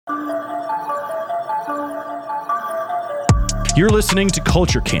You're listening to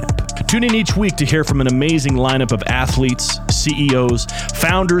Culture Camp. Tune in each week to hear from an amazing lineup of athletes, CEOs,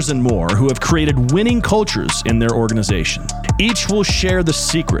 founders, and more who have created winning cultures in their organization. Each will share the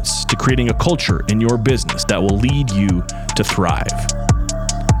secrets to creating a culture in your business that will lead you to thrive.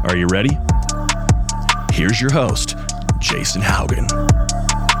 Are you ready? Here's your host, Jason Haugen.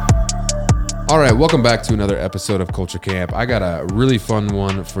 All right, welcome back to another episode of Culture Camp. I got a really fun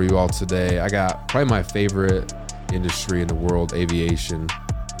one for you all today. I got probably my favorite industry in the world, aviation.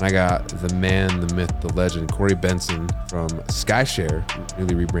 And I got the man, the myth, the legend, Cory Bengtzen from SkyShare,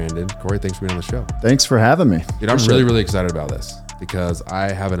 newly rebranded. Cory, thanks for being on the show. Thanks for having me. Dude, I'm really excited about this because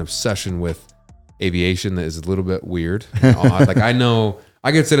I have an obsession with aviation that is a little bit weird and odd. Like I know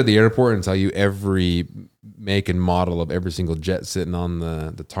I could sit at the airport and tell you every make and model of every single jet sitting on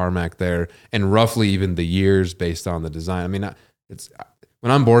the tarmac there, and roughly even the years based on the design. I mean, it's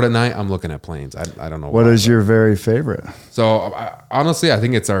when I'm bored at night, I'm looking at planes. I don't know. What is your very favorite? So honestly, I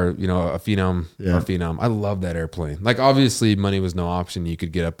think it's a Phenom. Yeah. Our Phenom. I love that airplane. Like obviously money was no option. You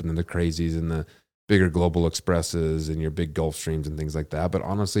could get up into the crazies and the bigger Global Expresses and your big Gulfstreams and things like that. But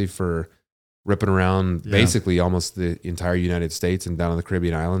honestly, for ripping around basically almost the entire United States and down in the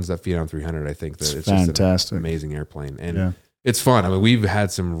Caribbean islands, that Phenom 300, I think that it's fantastic. Just an amazing airplane. And it's fun. I mean, we've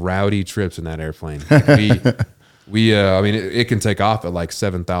had some rowdy trips in that airplane. I mean, it can take off at like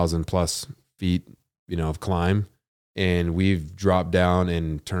 7,000 plus feet, of climb. And we've dropped down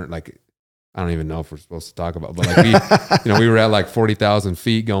and turned like, I don't even know if we're supposed to talk about, but like we were at like 40,000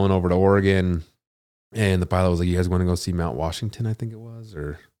 feet going over to Oregon, and the pilot was like, you guys want to go see Mount Washington? I think it was,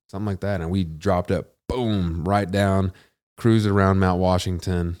 or something like that. And we dropped it, boom, right down, cruised around Mount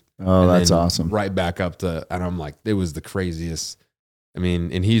Washington. Oh, that's awesome. Right back up to, and I'm like, it was the craziest. I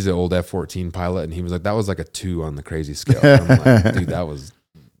mean, and he's an old F-14 pilot, and he was like, that was like a 2 on the crazy scale. And I'm like, dude, that was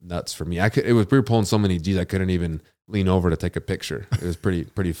nuts for me. We were pulling so many G's, I couldn't even lean over to take a picture. It was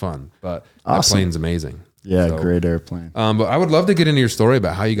pretty fun, but awesome. That plane's amazing. Yeah, so, great airplane. But I would love to get into your story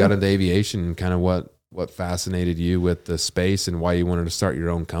about how you got into aviation and kind of what fascinated you with the space and why you wanted to start your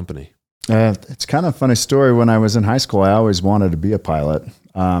own company. It's kind of a funny story. When I was in high school, I always wanted to be a pilot,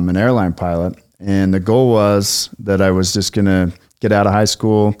 an airline pilot. And the goal was that I was just going to get out of high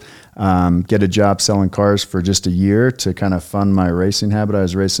school, get a job selling cars for just a year to kind of fund my racing habit. I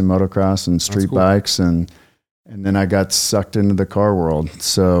was racing motocross and street bikes, and then I got sucked into the car world.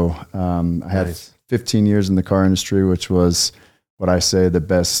 So I had 15 years in the car industry, which was what I say the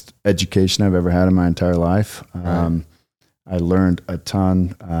best education I've ever had in my entire life. I learned a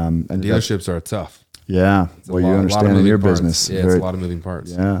ton. And dealerships are tough. Yeah. Well, you understand in your business. Yeah, it's a lot of moving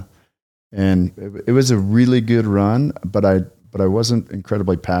parts. Yeah. And it was a really good run, but I wasn't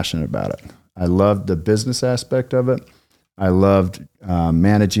incredibly passionate about it. I loved the business aspect of it. I loved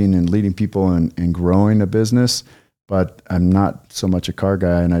managing and leading people and growing a business, but I'm not so much a car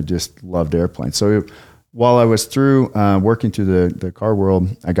guy, and I just loved airplanes. So while I was through working through the car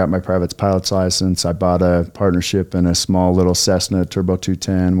world, I got my private pilot's license. I bought a partnership in a small little Cessna Turbo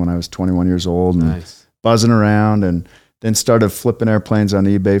 210 when I was 21 years old, and buzzing around, and then started flipping airplanes on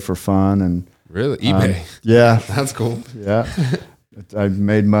eBay for fun. And really? eBay? Yeah. That's cool. Yeah. I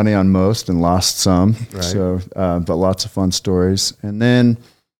made money on most and lost some. Right. So, but lots of fun stories. And then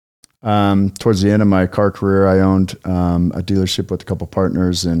towards the end of my car career, I owned a dealership with a couple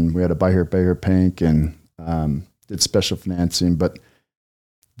partners, and we had a buy here, pay here, pink, and did special financing. But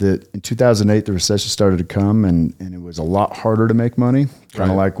in 2008, the recession started to come, and it was a lot harder to make money, kind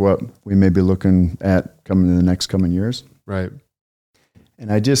of like what we may be looking at coming in the next coming years. Right.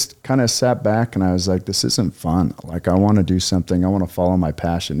 And I just kind of sat back and I was like, this isn't fun. Like, I want to do something. I want to follow my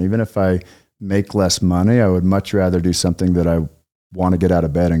passion. Even if I make less money, I would much rather do something that I want to get out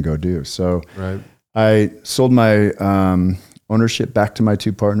of bed and go do. So I sold my ownership back to my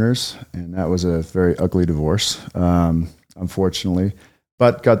 2 partners, and that was a very ugly divorce, unfortunately.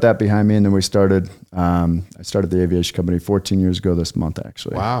 But got that behind me, and then we started. I started the aviation company 14 years ago this month,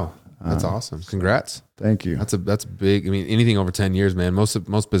 actually. Wow. That's awesome. Congrats. Thank you. That's big. I mean, anything over 10 years, man, most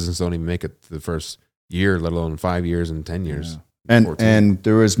businesses don't even make it the first year, let alone 5 years and 10 years. Yeah. And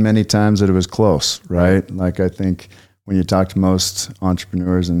there was many times that it was close, right? Like, I think when you talk to most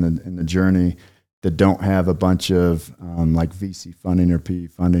entrepreneurs in the journey that don't have a bunch of like VC funding or PE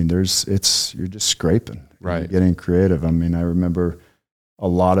funding, you're just scraping, right? Getting creative. I mean, I remember a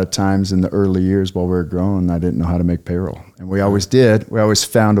lot of times in the early years while we were growing, I didn't know how to make payroll. And we always did. We always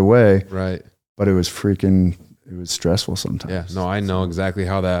found a way. Right. But it was stressful sometimes. Yeah. No, I know exactly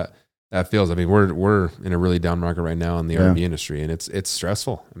how that feels. I mean, we're in a really down market right now in the RV industry, and it's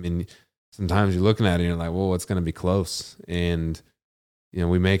stressful. I mean, sometimes you're looking at it and you're like, well, it's going to be close. And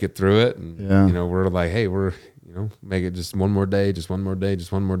we make it through it, and we're like, hey, we're make it just one more day,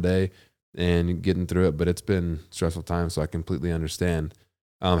 and getting through it. But it's been stressful times, so I completely understand.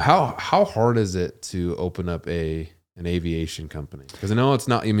 How hard is it to open up an aviation company? Because I know it's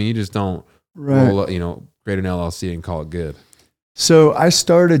not. I mean, you just don't roll, create an LLC and call it good. So I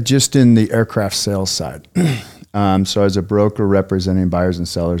started just in the aircraft sales side. So I was a broker representing buyers and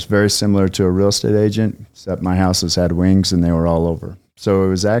sellers, very similar to a real estate agent, except my houses had wings and they were all over. So it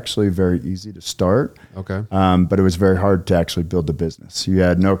was actually very easy to start. Okay. But it was very hard to actually build the business. You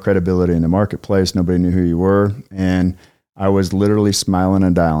had no credibility in the marketplace. Nobody knew who you were. And I was literally smiling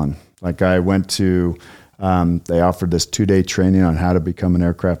and dialing. Like I went to, they offered this 2-day training on how to become an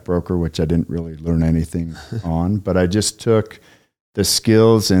aircraft broker, which I didn't really learn anything on, but I just took the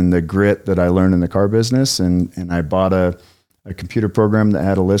skills and the grit that I learned in the car business. And I bought a computer program that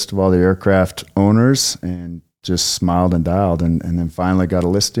had a list of all the aircraft owners and just smiled and dialed, and then finally got a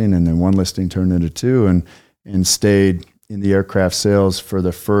listing, and then one listing turned into two, and stayed in the aircraft sales for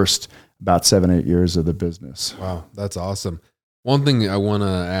the first about 7-8 years of the business. Wow. That's awesome. One thing I want to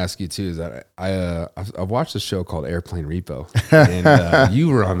ask you too is that I've watched a show called Airplane Repo, and you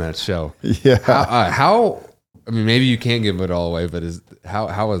were on that show. Yeah. How I mean, maybe you can't give it all away, but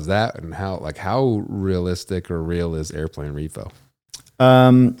how is that, and how realistic or real is Airplane Repo?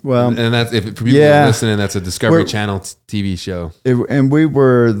 Well, and that's, if for people listening, that's a Discovery Channel TV show. And we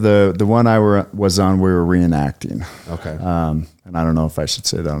were the one I was on. We were reenacting. Okay. And I don't know if I should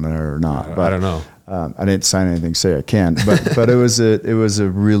say that on there or not. But I don't know. I didn't sign anything, say I can't. But it was a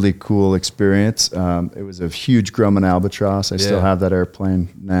really cool experience. It was a huge Grumman Albatross. I still have that airplane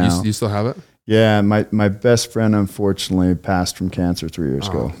now. You still have it? Yeah, my best friend unfortunately passed from cancer 3 years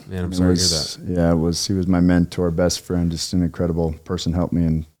ago. Man, I'm sorry to hear that. Yeah, he was my mentor, best friend, just an incredible person, helped me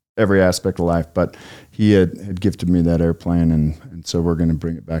in every aspect of life. But he had gifted me that airplane, and so we're going to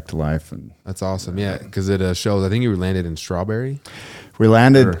bring it back to life. And that's awesome. Yeah, because it shows. I think you landed in Strawberry. We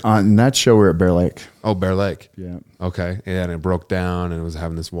landed on that show. We're at Bear Lake. Oh, Bear Lake. Yeah. Okay. Yeah, and it broke down and it was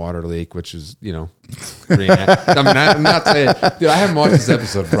having this water leak, which is, I mean, I'm not saying, dude, I haven't watched this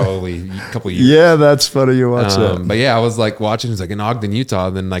episode probably a couple of years. Yeah, that's funny you watch that. But yeah, I was like watching, it's like in Ogden, Utah,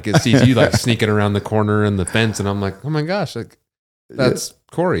 and then like it sees you like sneaking around the corner and the fence, and I'm like, oh my gosh, like that's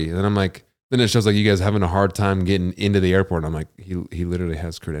Cory. And I'm like, then it shows like you guys having a hard time getting into the airport. And I'm like, he literally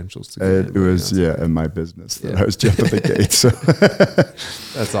has credentials to get in. It was, in my business that I was jumping the gate. So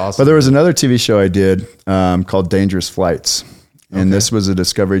that's awesome. But there was another TV show I did called Dangerous Flights. And this was a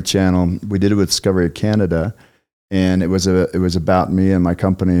Discovery Channel. We did it with Discovery Canada. And it was about me and my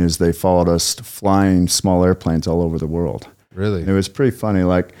company as they followed us flying small airplanes all over the world. Really? And it was pretty funny.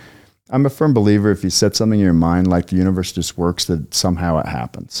 Like, I'm a firm believer if you set something in your mind, like the universe just works, that somehow it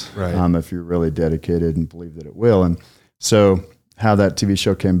happens. Right. If you're really dedicated and believe that it will. And so how that TV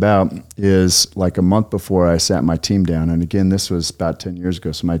show came about is like a month before I sat my team down. And again, this was about 10 years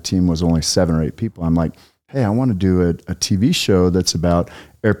ago. So my team was only 7 or 8 people. I'm like, hey, I want to do a TV show that's about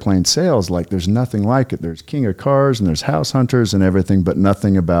airplane sales. Like there's nothing like it. There's King of Cars and there's House Hunters and everything, but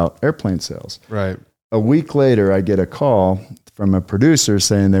nothing about airplane sales. Right. A week later, I get a call from a producer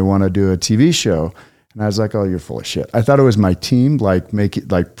saying they want to do a TV show. And I was like, oh, you're full of shit. I thought it was my team, like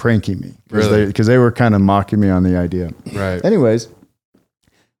pranking me. Really? Because they were kind of mocking me on the idea. Right. Anyways,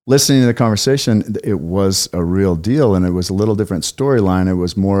 listening to the conversation, it was a real deal. And it was a little different storyline. It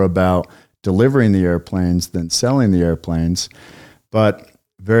was more about delivering the airplanes than selling the airplanes. But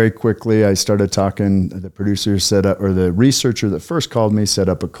very quickly, I started talking. The producer set up, or the researcher that first called me set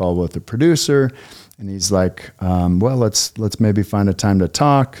up a call with the producer. And he's like, well, let's maybe find a time to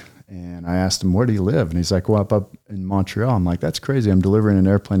talk. And I asked him, where do you live? And he's like, well, up in Montreal. I'm like, that's crazy. I'm delivering an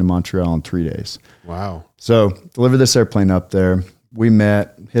airplane to Montreal in 3 days. Wow. So delivered this airplane up there. We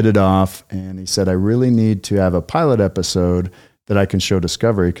met, hit it off. And he said, I really need to have a pilot episode that I can show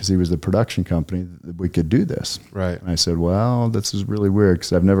Discovery, because he was the production company, that we could do this. Right. And I said, well, this is really weird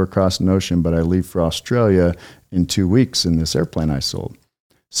because I've never crossed an ocean, but I leave for Australia in 2 weeks in this airplane I sold.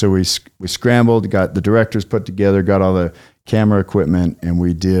 So we scrambled, got the directors put together, got all the camera equipment, and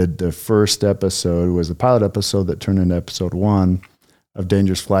we did the first episode. It was the pilot episode that turned into episode 1 of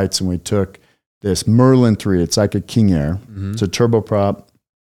Dangerous Flights. And we took this Merlin 3. It's like a King Air. Mm-hmm. It's a turboprop,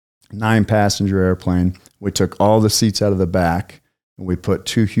 9-passenger airplane. We took all the seats out of the back, and we put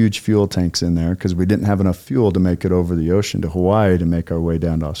 2 huge fuel tanks in there because we didn't have enough fuel to make it over the ocean to Hawaii to make our way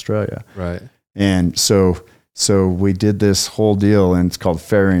down to Australia. Right. And so we did this whole deal, and it's called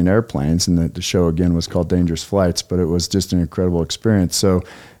Ferrying Airplanes, and the show again was called Dangerous Flights, but it was just an incredible experience. So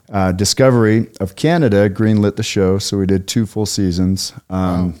Discovery of Canada greenlit the show, so we did 2 full seasons.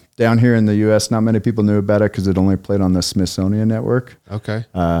 Down here in the U.S., not many people knew about it because it only played on the Smithsonian Network. Okay.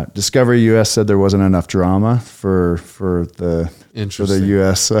 Discovery U.S. said there wasn't enough drama for the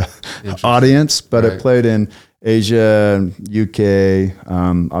U.S. Audience, but it played in Asia, UK,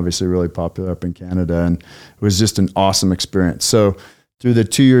 obviously really popular up in Canada, and it was just an awesome experience. So through the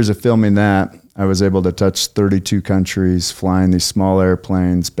 2 years of filming that, I was able to touch 32 countries, flying these small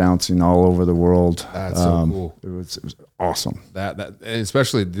airplanes, bouncing all over the world. That's so cool. It was awesome. That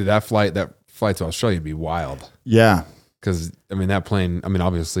especially that flight to Australia would be wild. Yeah. Because I mean that plane, I mean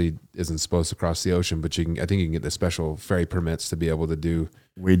obviously isn't supposed to cross the ocean, but I think you can get the special ferry permits to be able to do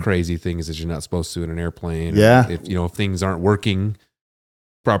crazy things that you're not supposed to in an airplane. Yeah. If things aren't working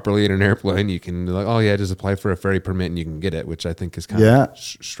properly in an airplane, you can be like, oh yeah, just apply for a ferry permit and you can get it, which I think is kind of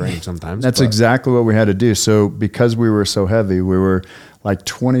strange sometimes. That's exactly what we had to do. So because we were so heavy, we were like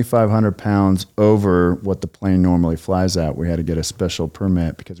 2,500 pounds over what the plane normally flies at. We had to get a special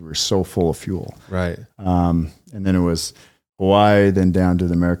permit because we were so full of fuel. Right. And then it was Hawaii, then down to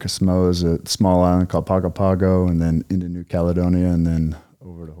the Americas Samoas, a small island called Pago Pago, and then into New Caledonia, and then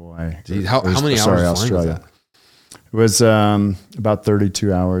over to Hawaii. Jeez, how many hours flying was that? It was about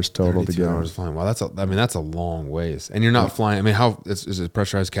 32 hours total to get. 32 hours flying. Wow, that's a long ways. And you're not flying. I mean, is it a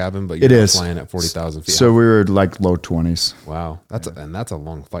pressurized cabin? But you're not flying at 40,000 feet. So we were like low 20s. Wow, that's a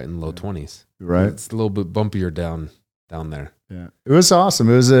long flight in low 20s. Right. It's a little bit bumpier down there. Yeah, it was awesome.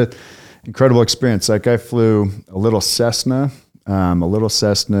 It was an incredible experience. Like I flew a little Cessna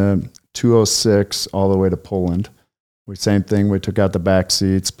 206 all the way to Poland. Same thing. We took out the back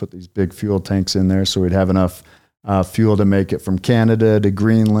seats, put these big fuel tanks in there, so we'd have enough fuel to make it from Canada to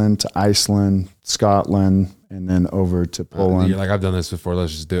Greenland to Iceland, Scotland, and then over to Poland. You're like, I've done this before.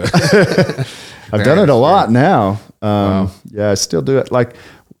 Let's just do it. I've done it a lot now. Wow. Yeah, I still do it. Like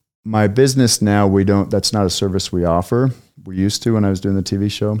my business now, that's not a service we offer. We used to when I was doing the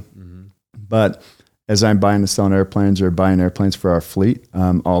TV show. Mm-hmm. But as I'm buying and selling airplanes or buying airplanes for our fleet,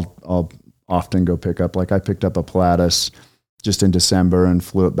 I'll often go pick up. Like I picked up a Pilatus just in December and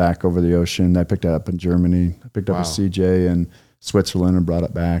flew it back over the ocean. I picked it up in Germany. I picked up a CJ in Switzerland and brought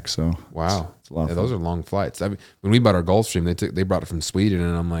it back. So wow, it's a lot of fun. Those are long flights. I mean, when we bought our Gulfstream, they brought it from Sweden,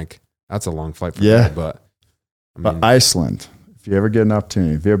 and I'm like, that's a long flight for me. But Iceland. If you ever get an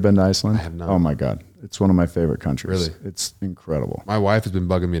opportunity, have you ever been to Iceland? I have not. Oh my God, it's one of my favorite countries. Really, it's incredible. My wife has been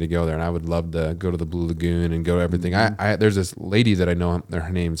bugging me to go there, and I would love to go to the Blue Lagoon and go to everything. Mm-hmm. There's this lady that I know. Her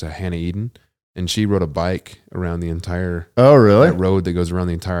name's Hannah Eden. And she rode a bike around the entire that road that goes around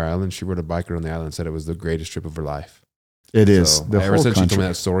the entire island. She rode a bike around the island and said it was the greatest trip of her life. It is. Ever since she told me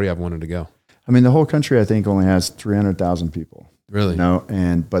that story, I've wanted to go. I mean, the whole country, I think, only has 300,000 people. Really?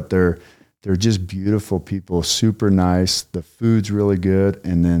 But they're just beautiful people, super nice. The food's really good.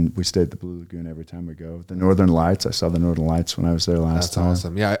 And then we stay at the Blue Lagoon every time we go. The Northern Lights, I saw the Northern Lights when I was there last time. That's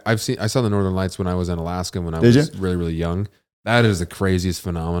awesome. Yeah, I saw the Northern Lights when I was in Alaska when I was really, really young. That is the craziest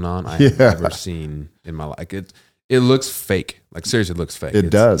phenomenon I've ever seen in my life. It looks fake. Like seriously, it looks fake. It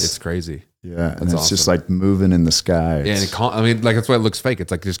does. It's crazy. Yeah, and it's just like moving in the sky. Yeah, and like that's why it looks fake.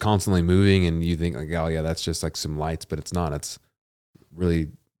 It's like just constantly moving, and you think like, oh yeah, that's just like some lights, but it's not. It's really,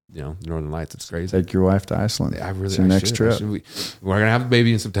 the Northern Lights. It's crazy. Take your wife to Iceland. Yeah, it's your next trip. We're gonna have a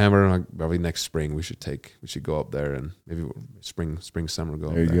baby in September, and probably next spring we should go up there, and maybe spring summer go.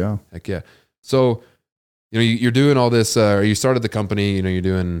 There you go. Heck yeah. So. You're doing all this, or you started the company, you're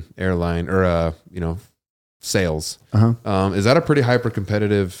doing airline or, sales. Uh-huh. Is that a pretty hyper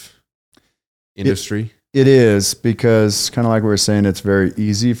competitive industry? It is, because kind of like we were saying, it's very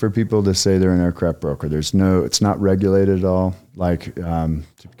easy for people to say they're an aircraft broker. It's not regulated at all. Like to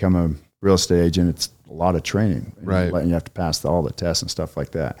become a real estate agent, it's a lot of training. Right. And you have to pass all the tests and stuff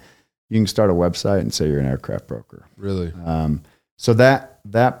like that. You can start a website and say you're an aircraft broker. Really? So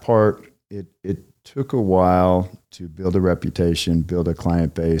that part, it took a while to build a reputation, build a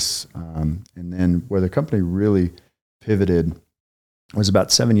client base. And then where the company really pivoted was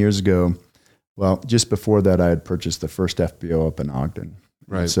about 7 years ago. Well, just before that, I had purchased the first FBO up in Ogden.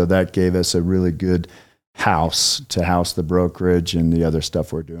 Right. So that gave us a really good house to house the brokerage and the other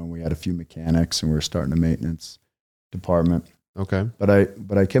stuff we're doing. We had a few mechanics and we were starting a maintenance department. Okay. But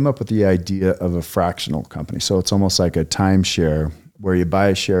I came up with the idea of a fractional company. So it's almost like a timeshare where you buy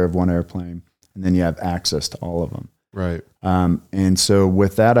a share of one airplane and then you have access to all of them. Right. And so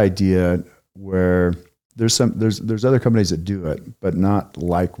with that idea, where there's other companies that do it, but not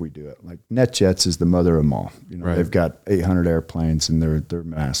like we do it. Like NetJets is the mother of them all. Right. They've got 800 airplanes and they're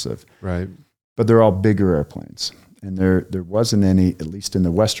massive. Right. But they're all bigger airplanes. And there wasn't any, at least in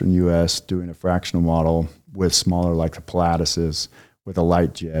the Western U.S., doing a fractional model with smaller, like the Pilatuses, with a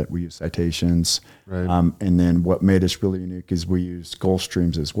light jet. We use Citations. Right. And then what made us really unique is we use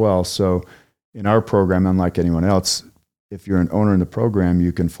Gulfstreams as well. So in our program, unlike anyone else, if you're an owner in the program,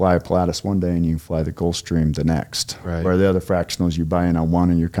 you can fly a Pilatus one day and you can fly the Gulfstream the next. Right. Where the other fractionals, you buy in on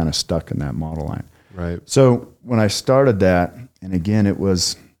one and you're kind of stuck in that model line. Right. So when I started that, and again, it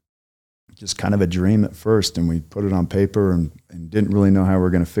was just kind of a dream at first, and we put it on paper and didn't really know how we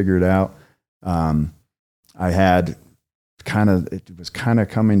were going to figure it out. I had it was kind of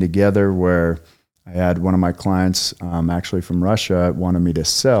coming together where I had one of my clients, actually from Russia, wanted me to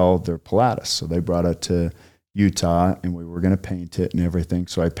sell their Pilatus. So they brought it to Utah and we were going to paint it and everything.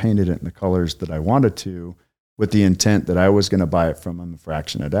 So I painted it in the colors that I wanted to, with the intent that I was going to buy it from them and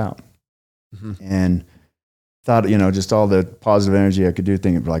fraction it out. Mm-hmm. And thought, just all the positive energy I could do,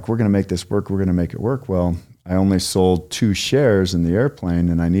 thinking like, we're going to make this work. We're going to make it work. Well, I only sold 2 shares in the airplane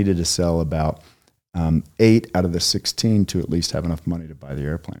and I needed to sell about 8 out of the 16 to at least have enough money to buy the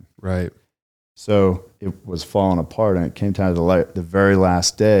airplane. Right. So it was falling apart, and it came down to the very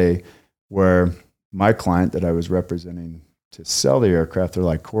last day where my client that I was representing to sell the aircraft, they're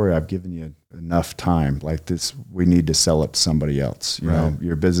like, Cory, I've given you enough time. Like this, we need to sell it to somebody else. You know,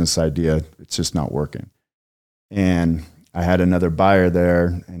 your business idea, it's just not working. And I had another buyer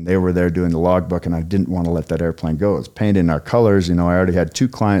there, and they were there doing the logbook, and I didn't want to let that airplane go. It was painted in our colors. I already had 2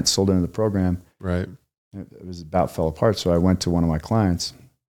 clients sold into the program. Right. It was about fell apart. So I went to one of my clients,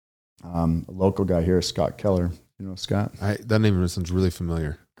 a local guy here, Scott Keller. You know Scott? That name sounds really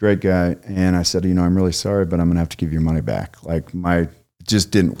familiar. Great guy. And I said, I'm really sorry, but I'm going to have to give your money back. Like it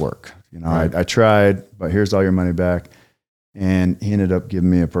just didn't work. Right. I tried, but here's all your money back. And he ended up giving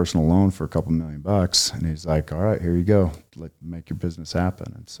me a personal loan for a couple $1,000,000. And he's like, all right, here you go. Make your business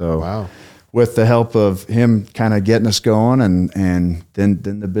happen. And so with the help of him kind of getting us going, and then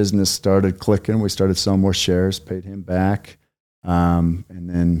the business started clicking. We started selling more shares, paid him back. And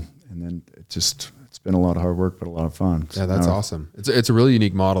then it's been a lot of hard work, but a lot of fun. Yeah, that's awesome. It's a really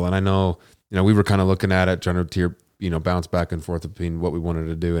unique model. And I know, we were kind of looking at it, trying to bounce back and forth between what we wanted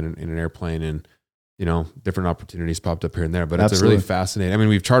to do in an airplane, and different opportunities popped up here and there, but it's a really fascinating. I mean,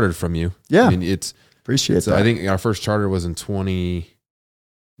 we've chartered from you. Yeah. Appreciate that. I think our first charter was in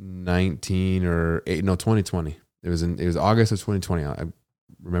 2019 or 2020. It was August of 2020. I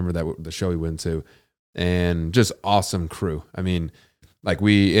remember that the show we went to, and just awesome crew. I mean, like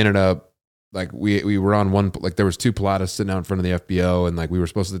we ended up, like we were on one, like there was 2 Pilatus sitting out in front of the FBO, and like we were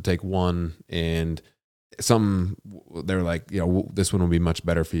supposed to take one, and they were like, this one will be much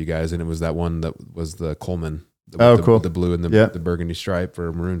better for you guys. And it was that one that was the Coleman, cool. The blue and the burgundy stripe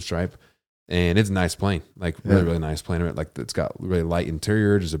or maroon stripe. And it's a nice plane, like really, really nice plane. Like it's got really light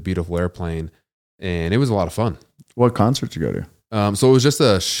interior, just a beautiful airplane. And it was a lot of fun. What concert you go to? So it was just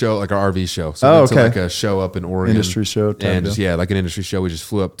a show, like our RV show. So it's like a show up in Oregon. Industry show. And just, like an industry show. We just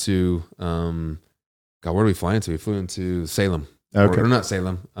flew up to, where did we fly into? We flew into Salem. Okay. Or not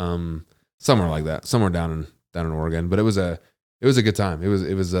Salem. Somewhere like that, somewhere down in Oregon. But it was a good time. It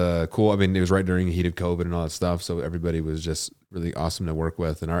was cool. I mean, it was right during the heat of COVID and all that stuff. So everybody was just really awesome to work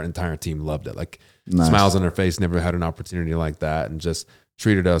with, and our entire team loved it. Like smiles on their face, never had an opportunity like that, and just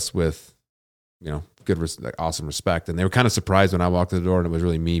treated us with, good, awesome respect. And they were kind of surprised when I walked through the door and it was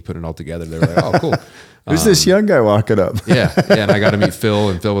really me putting it all together. They were like, oh, cool. Who's this young guy walking up? Yeah. And I got to meet Phil,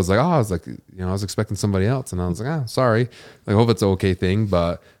 and Phil was like, I was like, I was expecting somebody else. And I was like, sorry. I hope it's an okay thing,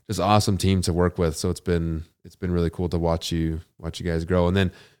 but just awesome team to work with. So it's been really cool to watch you guys grow. And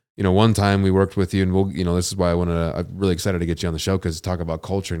then, one time we worked with you, and this is why I'm really excited to get you on the show, because talk about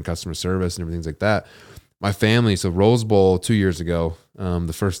culture and customer service and everything like that. My family, so Rose Bowl 2 years ago,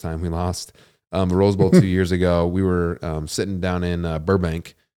 the first time we lost, Rose Bowl 2 years ago, we were sitting down in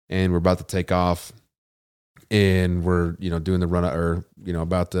Burbank, and we're about to take off, and we're doing the run, or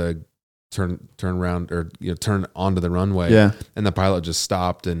about to turn around, or turn onto the runway. Yeah. And the pilot just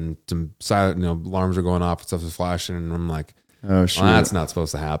stopped, and some silent alarms were going off and stuff was flashing, and I'm like, oh shit, well, that's not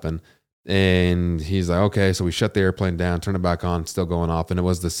supposed to happen. And he's like, okay. So we shut the airplane down, turn it back on, still going off, and it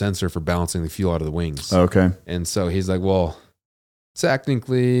was the sensor for balancing the fuel out of the wings. Okay. And so he's like, well,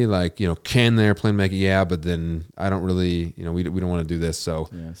 technically, like, can the airplane make it? Yeah, but then I don't really, we don't want to do this. So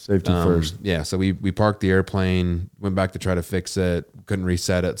safety first. Yeah. So we parked the airplane, went back to try to fix it, couldn't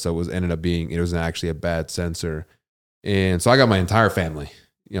reset it. So it was actually a bad sensor. And so I got my entire family,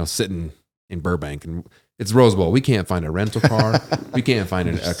 sitting in Burbank, and it's Rose Bowl. We can't find a rental car. We can't find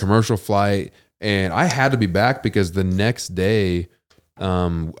a commercial flight. And I had to be back because the next day,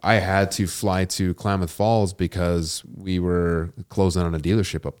 I had to fly to Klamath Falls because we were closing on a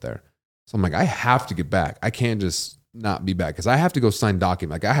dealership up there. So I'm like, I have to get back. I can't just not be back because I have to go sign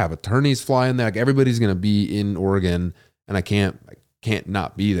documents. Like I have attorneys flying there. Like everybody's going to be in Oregon, and I can't can't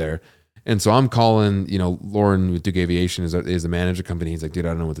not be there. And so I'm calling, you know, Lauren with Duke Aviation is the manager company. He's like, dude, I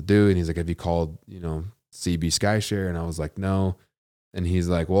don't know what to do. And he's like, have you called, you know, CB Skyshare? And I was like, no. And he's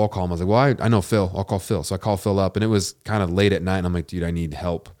like, well, I'll call him. I was like, well, I know Phil. I'll call Phil. So I call Phil up, and it was kind of late at night. And I'm like, dude, I need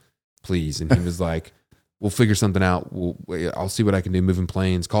help, please. And he was like, we'll figure something out. I'll see what I can do moving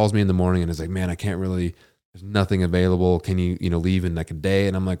planes. Calls me in the morning and is like, man, I can't really, there's nothing available. Can you, leave in like a day?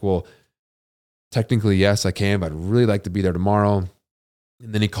 And I'm like, well, technically, yes, I can, but I'd really like to be there tomorrow.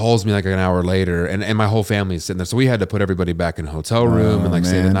 And then he calls me like an hour later, and my whole family is sitting there. So we had to put everybody back in a hotel room and like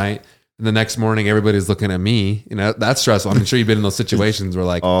stay the night. And the next morning, everybody's looking at me. You know, that's stressful. I'm sure you've been in those situations where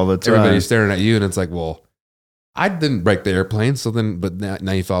like all the time everybody's staring at you, and it's like, well, I didn't break the airplane. So then, but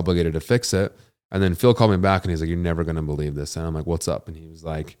now you feel obligated to fix it. And then Phil called me back and he's like, you're never going to believe this. And I'm like, what's up? And he was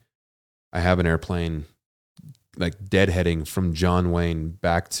like, I have an airplane like deadheading from John Wayne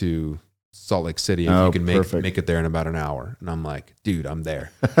back to Salt Lake City. If you can make it there in about an hour. And I'm like, dude, I'm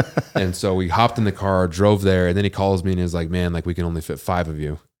there. And so we hopped in the car, drove there. And then he calls me and he's like, man, like we can only fit 5 of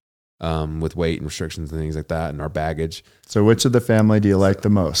you. With weight and restrictions and things like that, and our baggage. So, which of the family do you like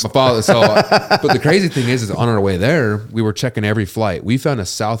the most? My father. So, but the crazy thing is on our way there, we were checking every flight. We found a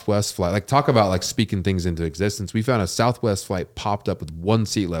Southwest flight. Like, talk about like speaking things into existence. We found a Southwest flight popped up with 1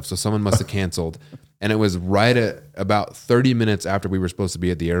 seat left, so someone must have canceled, and it was right at about 30 minutes after we were supposed to be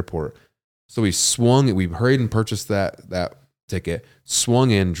at the airport. So we swung. We hurried and purchased that ticket.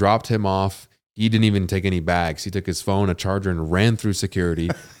 Swung in, dropped him off. He didn't even take any bags. He took his phone, a charger, and ran through security.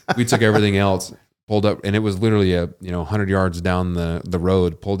 We took everything else, pulled up, and it was literally 100 yards down the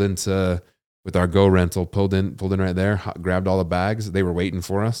road. Pulled into with our Go rental, pulled in right there, grabbed all the bags. They were waiting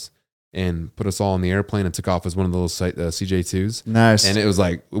for us and put us all on the airplane and took off as one of those CJ2s. Nice. And it was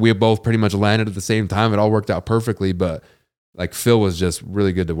like we both pretty much landed at the same time. It all worked out perfectly, but like Phil was just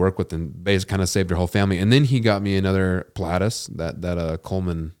really good to work with and basically kind of saved our whole family. And then he got me another Pilatus, that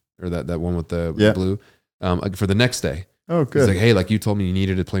Coleman. Or that one with the blue, for the next day. Oh, good. He's like, hey, like you told me you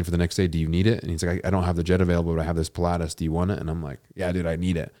needed a plane for the next day. Do you need it? And he's like, I don't have the jet available, but I have this Pilatus. Do you want it? And I'm like, yeah, dude, I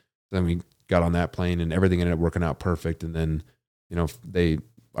need it. Then we got on that plane and everything ended up working out perfect. And then,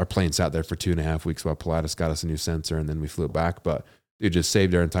 our plane sat there for 2.5 weeks while Pilatus got us a new sensor and then we flew it back. But it just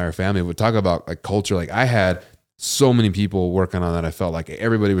saved our entire family. We talk about like culture. Like I had so many people working on that. I felt like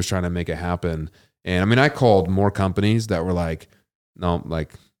everybody was trying to make it happen. And I mean, I called more companies that were like, no,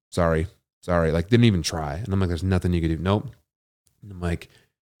 like, sorry, like didn't even try. And I'm like, there's nothing you could do. Nope. And I'm like,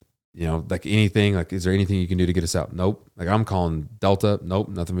 like anything, like, is there anything you can do to get us out? Nope. Like I'm calling Delta. Nope.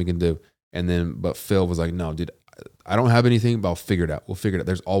 Nothing we can do. And then, but Phil was like, no, dude, I don't have anything, but I'll figure it out. We'll figure it out.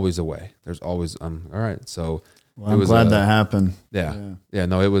 There's always a way. There's always, all right. So I'm glad that happened. Yeah.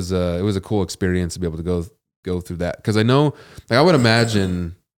 No, it was a cool experience to be able to go through that. Cause I know, like I would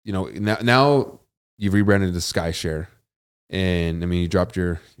imagine, now you've rebranded to Skyshare. And I mean, you dropped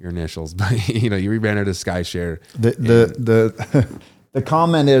your initials, but you rebranded to Skyshare. The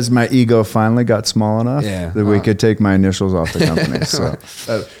comment is my ego finally got small enough that we could take my initials off the company. So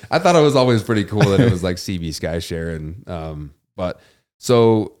I thought it was always pretty cool that it was like CB Skyshare, and but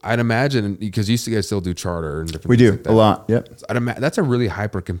so I'd imagine because you guys still do charter and different. We do like that. A lot. Yep. So that's a really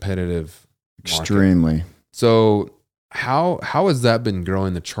hyper competitive. Extremely. Market. So. How has that been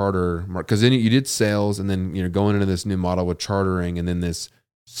growing the charter market? Because then you did sales, and then going into this new model with chartering, and then this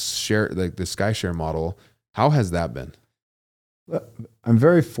share, like the Skyshare model. How has that been? I'm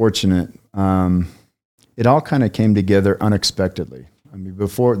very fortunate. It all kind of came together unexpectedly. I mean,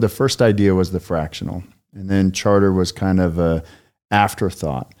 before the first idea was the fractional, and then charter was kind of a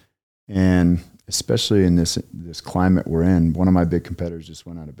afterthought. And especially in this climate we're in, one of my big competitors just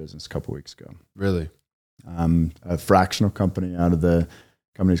went out of business a couple weeks ago. Really? A fractional company out of the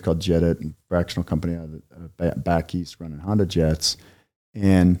company's called Jedit, and fractional company out of the back east running Honda jets.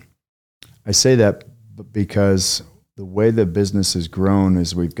 And I say that because the way the business has grown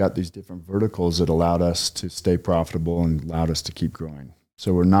is we've got these different verticals that allowed us to stay profitable and allowed us to keep growing.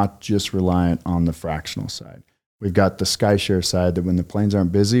 So we're not just reliant on the fractional side. We've got the Skyshare side that when the planes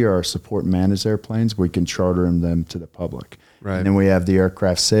aren't busy or our support managed airplanes, we can charter them to the public. Right. And then we have the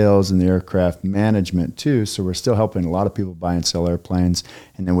aircraft sales and the aircraft management too. So we're still helping a lot of people buy and sell airplanes,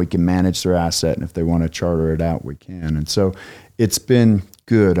 and then we can manage their asset. And if they want to charter it out, we can. And so it's been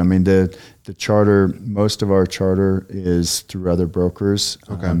good. I mean, the charter, most of our charter is through other brokers.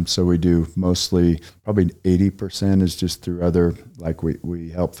 Okay. So we do mostly, probably 80% is just through other, like we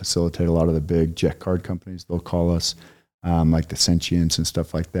help facilitate a lot of the big jet card companies. They'll call us, like the Sentients and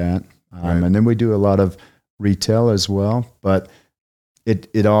stuff like that. Right. And then we do a lot of retail as well, but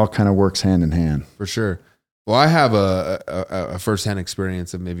it all kind of works hand in hand. For sure. Well, I have a firsthand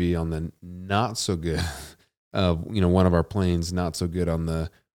experience of maybe on the not so good one of our planes not so good on the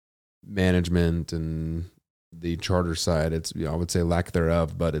management and the charter side. It's, I would say lack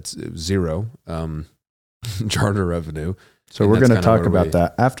thereof, but it's zero charter revenue. So we're going to talk about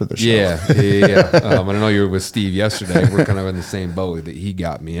that after the show. Yeah. I know you were with Steve yesterday. We're kind of in the same boat that he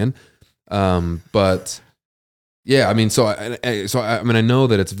got me in. But yeah, I mean, I know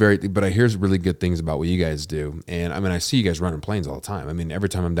that it's but I hear really good things about what you guys do. And I mean, I see you guys running planes all the time. I mean, every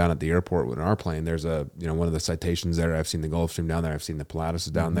time I'm down at the airport with our plane, there's one of the Citations there. I've seen the Gulfstream down there. I've seen the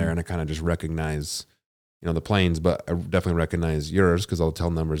Pilatus down there. And I kind of just recognize, the planes, but I definitely recognize yours because I'll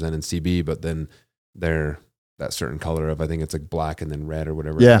tell numbers N and CB, but then they're that certain color of, I think it's like black and then red or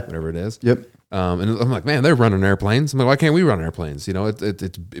whatever it is. Yep. And I'm like, man, they're running airplanes. I'm like, why can't we run airplanes?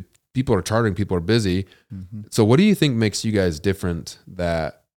 People are chartering, people are busy. Mm-hmm. So what do you think makes you guys different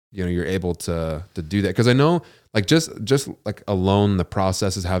that, you're able to do that? Because I know like just like alone the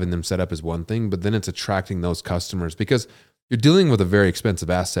process is having them set up is one thing, but then it's attracting those customers because you're dealing with a very expensive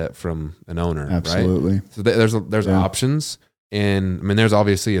asset from an owner. Absolutely. Right? So there's options. And I mean, there's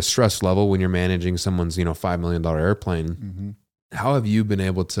obviously a stress level when you're managing someone's, $5 million airplane. Mm-hmm. How have you been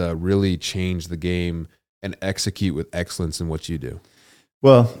able to really change the game and execute with excellence in what you do?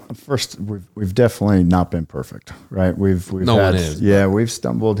 Well, first, we've definitely not been perfect, right? No one is. Yeah, we've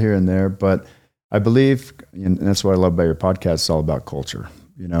stumbled here and there, but I believe, and that's what I love about your podcast. It's all about culture,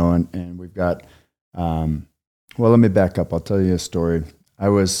 and we've got. Well, let me back up. I'll tell you a story. I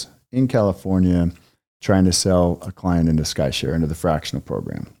was in California trying to sell a client into SkyShare, into the fractional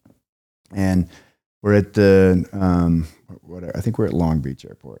program, and we're at I think we're at Long Beach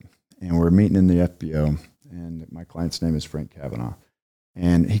Airport, and we're meeting in the FBO, and my client's name is Frank Kavanaugh.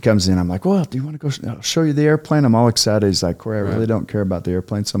 And he comes in, I'm like, well, do you want to go I'll show you the airplane? I'm all excited. He's like, Cory, I really don't care about the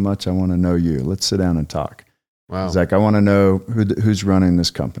airplane so much. I want to know you. Let's sit down and talk. Wow. He's like, I want to know who's running this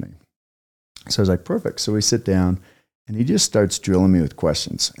company. So I was like, perfect. So we sit down and he just starts drilling me with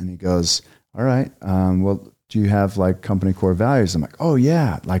questions. And he goes, all right, well, do you have like company core values? I'm like, oh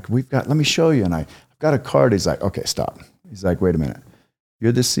yeah, like let me show you. And I've got a card. He's like, okay, stop. He's like, wait a minute.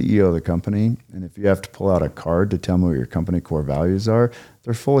 You're the CEO of the company, and if you have to pull out a card to tell me what your company core values are,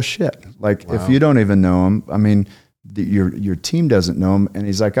 they're full of shit. Like, if you don't even know them, I mean, your team doesn't know them. And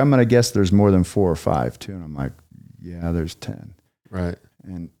he's like, I'm going to guess there's more than 4 or 5 too. And I'm like, yeah, there's 10. Right.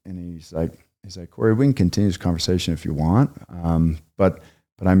 And he's like, Cory, we can continue this conversation if you want. But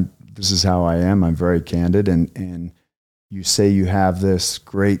this is how I am. I'm very candid. And you say you have this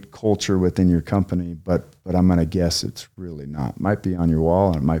great culture within your company, but I'm going to guess it's really not. It might be on your wall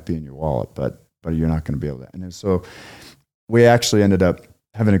and it might be in your wallet, but you're not going to be able to. And so we actually ended up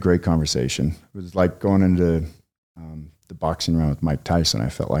having a great conversation. It was like going into the boxing round with Mike Tyson. I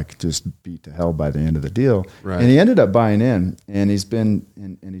felt like just beat to hell by the end of the deal. Right. And he ended up buying in, and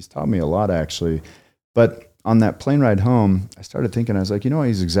he's taught me a lot actually. But on that plane ride home, I started thinking, I was like,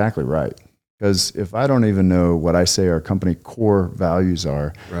 he's exactly right. Because if I don't even know what I say our company core values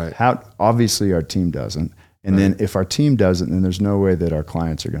are, how obviously our team doesn't. And then if our team doesn't, then there's no way that our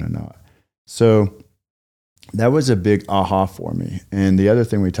clients are going to know it. So that was a big aha for me. And the other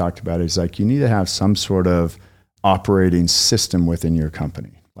thing we talked about is like, you need to have some sort of operating system within your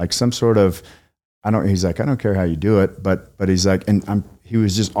company, like some sort of, he's like, I don't care how you do it, but he's like, he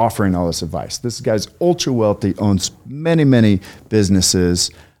was just offering all this advice. This guy's ultra wealthy, owns many, many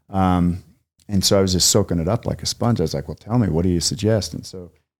businesses. And so I was just soaking it up like a sponge. I was like, well, tell me, what do you suggest? And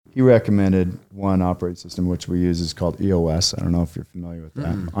so he recommended one operating system, which we use is called EOS. I don't know if you're familiar with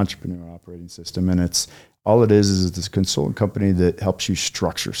that, Entrepreneur Operating System. And it's this consultant company that helps you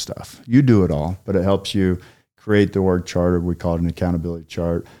structure stuff. You do it all, but it helps you create the org chart, or we call it an accountability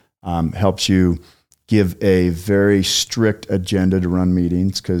chart, helps you give a very strict agenda to run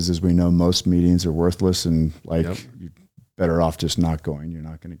meetings, because as we know, most meetings are worthless and you're better off just not going. You're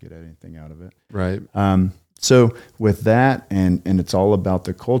not going to get anything out of it. Right. So with that, and it's all about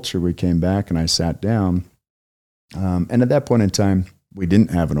the culture, we came back and I sat down. And at that point in time, we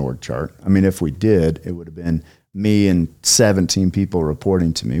didn't have an org chart. I mean, if we did, it would have been me and 17 people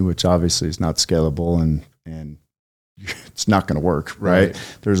reporting to me, which obviously is not scalable and it's not going to work, right?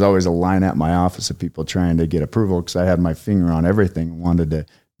 There's always a line at my office of people trying to get approval because I had my finger on everything and wanted to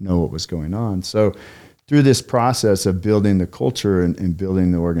know what was going on. So through this process of building the culture and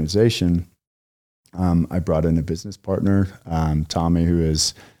building the organization, I brought in a business partner, Tommy, who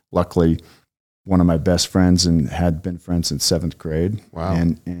is luckily one of my best friends and had been friends since 7th grade. Wow.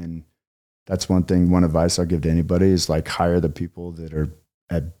 And that's one advice I'll give to anybody is like hire the people that are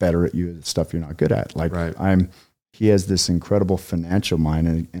better at you at stuff you're not good at. He has this incredible financial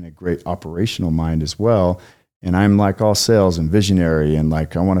mind and a great operational mind as well. And I'm like all sales and visionary, and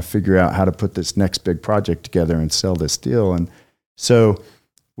like, I want to figure out how to put this next big project together and sell this deal. And so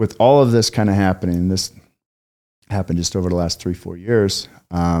with all of this kind of happening, this happened just over the last 3-4 years,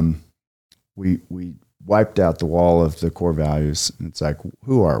 we wiped out the wall of the core values. And it's like,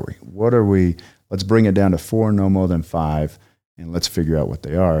 who are we? What are we? Let's bring it down to 4, no more than 5, and let's figure out what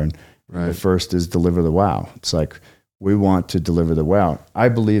they are. And the first is deliver the wow. It's like, we want to deliver the wow. I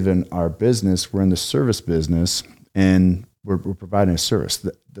believe in our business. We're in the service business, and we're providing a service.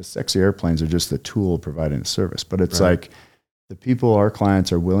 The sexy airplanes are just the tool providing a service. But it's like, the people, our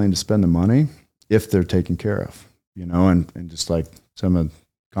clients, are willing to spend the money if they're taken care of, and just like some of the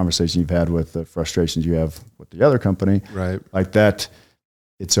conversations you've had with the frustrations you have with the other company, like that,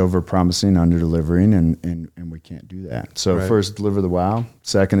 it's over promising, under delivering, and we can't do that. So first, deliver the wow.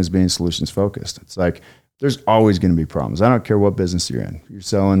 Second is being solutions focused. It's like, there's always going to be problems. I don't care what business you're in. You're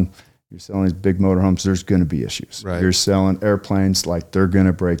selling these big motorhomes, there's going to be issues. You're selling airplanes, like, they're going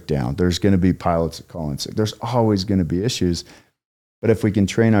to break down. There's going to be pilots that call in sick. There's always going to be issues. But if we can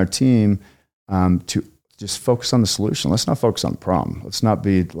train our team to just focus on the solution, let's not focus on the problem. Let's not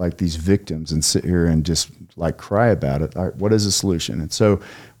be like these victims and sit here and just like cry about it. All right, what is the solution? And so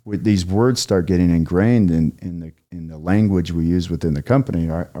these words start getting ingrained in the language we use within the company.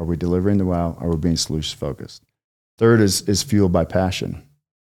 Are we delivering the wow? Are we being solutions focused? Third is fueled by passion.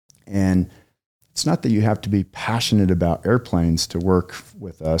 And it's not that you have to be passionate about airplanes to work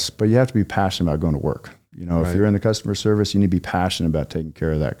with us, but you have to be passionate about going to work. If you're in the customer service, you need to be passionate about taking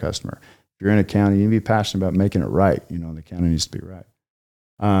care of that customer. If you're in accounting, you need to be passionate about making it right. The accounting needs to be right.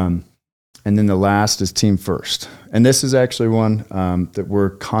 And then the last is team first. And this is actually one that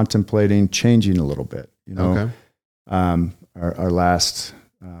we're contemplating changing a little bit. Our last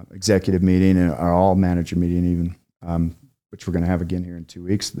executive meeting and our all manager meeting even, which we're going to have again here in 2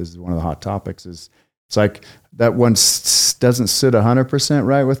 weeks. This is one of the hot topics. It's like that one doesn't sit 100%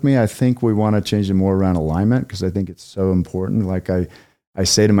 right with me. I think we want to change it more around alignment, because I think it's so important. Like I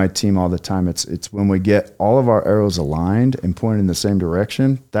say to my team all the time, it's when we get all of our arrows aligned and pointed in the same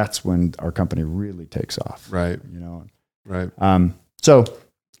direction, that's when our company really takes off. Right. So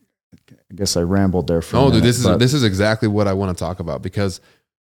I guess I rambled there for a minute, this is exactly what I want to talk about, because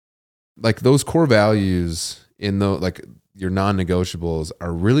like those core values your non-negotiables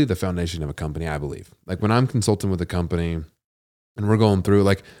are really the foundation of a company, I believe. Like when I'm consulting with a company and we're going through,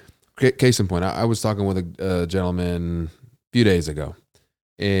 like, case in point, I was talking with a gentleman a few days ago,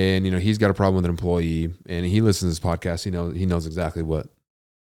 and he's got a problem with an employee, and he listens to this podcast. He knows exactly what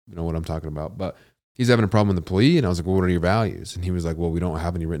I'm talking about. But he's having a problem with an employee, and I was like, well, what are your values? And he was like, well, we don't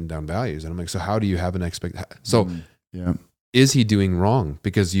have any written down values. And I'm like, so how do you have an expectation? So is he doing wrong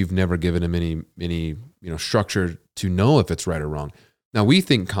because you've never given him any structure to know if it's right or wrong? Now, we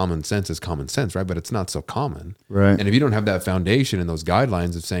think common sense is common sense, right? But it's not so common. Right. And if you don't have that foundation and those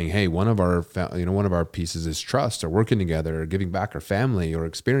guidelines of saying, hey, one of our pieces is trust, or working together, or giving back our family, or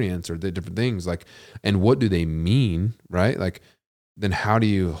experience, or the different things, like, and what do they mean, right? Like, then how do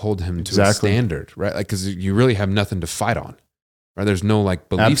you hold him to a standard, right? Like, because you really have nothing to fight on, right? There's no like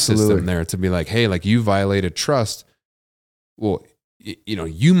belief system there to be like, hey, like, you violated trust. Well,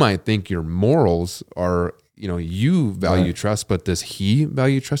 you might think your morals are, you value trust, but does he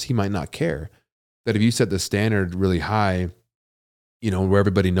value trust? He might not care. That if you set the standard really high, where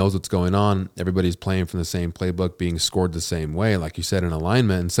everybody knows what's going on, everybody's playing from the same playbook, being scored the same way, like you said, in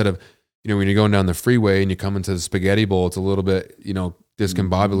alignment, instead of, when you're going down the freeway and you come into the spaghetti bowl, it's a little bit,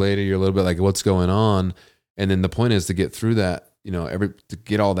 discombobulated. You're a little bit like, what's going on? And then the point is to get through that, to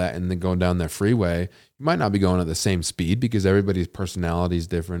get all that, and then going down that freeway, you might not be going at the same speed, because everybody's personality is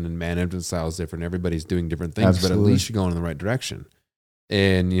different and management style is different. Everybody's doing different things, but at least you're going in the right direction.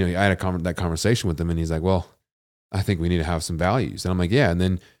 And, I had that conversation with him, and he's like, well, I think we need to have some values. And I'm like, yeah. And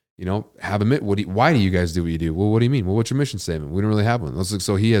then, have a, why do you guys do what you do? Well, what do you mean? Well, what's your mission statement? We don't really have one.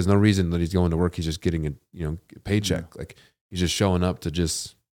 So he has no reason that he's going to work. He's just getting a paycheck. Yeah. Like, he's just showing up to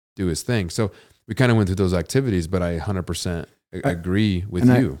just do his thing. So we kind of went through those activities, but I 100% agree with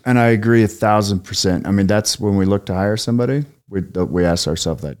you. And I agree 1,000%. I mean, that's when we look to hire somebody, we ask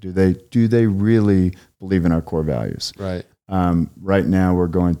ourselves that, do they really believe in our core values? Right. Right now we're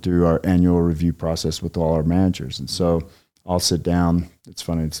going through our annual review process with all our managers. And so I'll sit down. It's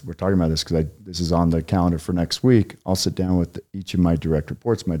funny. We're talking about this because this is on the calendar for next week. I'll sit down with each of my direct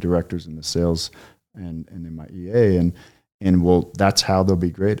reports, my directors in the sales and in my EA, and that's how they'll be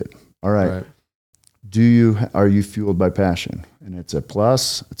graded. All right. Are you fueled by passion? And it's a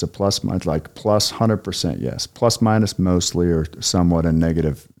plus, like plus 100% yes. Plus minus mostly or somewhat, and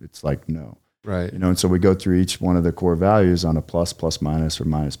negative, it's like no. Right. And so we go through each one of the core values on a plus, minus, or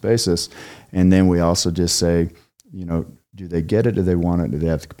minus basis. And then we also just say, do they get it? Do they want it? Do they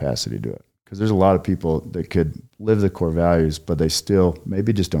have the capacity to do it? Because there's a lot of people that could live the core values, but they still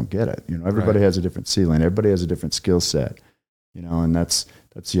maybe just don't get it. Everybody has a different ceiling. Everybody has a different skill set, and that's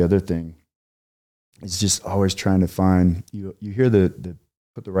the other thing. It's just always trying to find, you hear the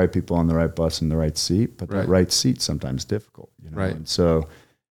put the right people on the right bus in the right seat, but the right seat's sometimes difficult, Right. And so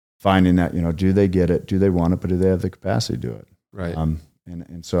finding that, do they get it? Do they want it? But do they have the capacity to do it? Right.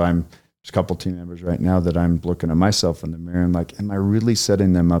 And so there's a couple team members right now that I'm looking at myself in the mirror and like, am I really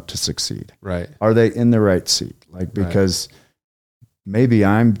setting them up to succeed? Right. Are they in the right seat? Because maybe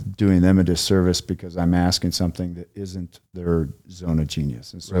I'm doing them a disservice because I'm asking something that isn't their zone of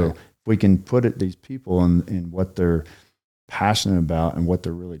genius. And so if we can put these people in what they're passionate about and what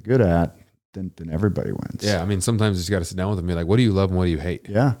they're really good at, then everybody wins. Yeah. I mean, sometimes you just got to sit down with them and be like, what do you love and what do you hate?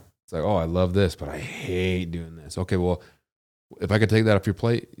 Yeah. It's like, oh, I love this, but I hate doing this. Okay, well, if I could take that off your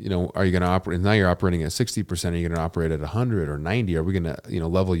plate, are you going to operate? Now you're operating at 60%. Are you going to operate at 100 or 90? Are we going to,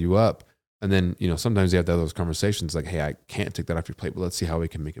 level you up? And then, sometimes you have to have those conversations like, hey, I can't take that off your plate, but let's see how we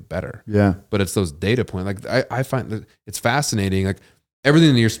can make it better. Yeah. But it's those data points. Like I find that it's fascinating. Like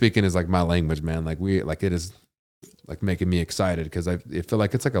everything that you're speaking is like my language, man. Like it is like making me excited because I feel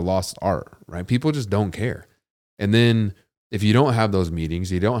like it's like a lost art, right? People just don't care. And then if you don't have those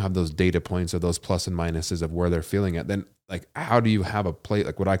meetings, you don't have those data points or those plus and minuses of where they're feeling at, then like, how do you have a play,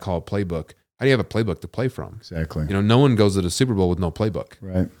 like what I call a playbook? How do you have a playbook to play from? Exactly. No one goes to the Super Bowl with no playbook.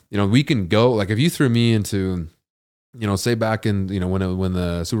 Right. We can go, like if you threw me into, say back in, when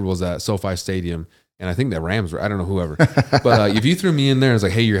the Super Bowl was at SoFi Stadium, and I think the Rams were, I don't know, whoever. But if you threw me in there and it's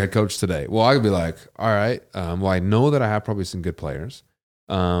like, hey, you're head coach today. Well, I could be like, all right. Well, I know that I have probably some good players.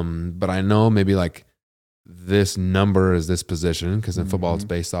 But I know maybe like this number is this position, because in football it's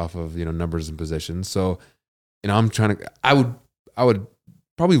based off of, numbers and positions. So, I'm trying to, I would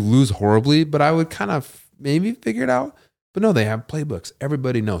probably lose horribly, but I would kind of maybe figure it out. But no, they have playbooks.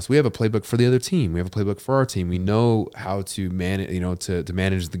 Everybody knows. We have a playbook for the other team. We have a playbook for our team. We know how to manage, to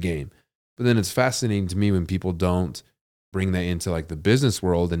manage the game. But then it's fascinating to me when people don't bring that into like the business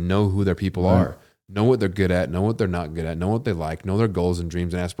world and know who their people are, know what they're good at, know what they're not good at, know what they like, know their goals and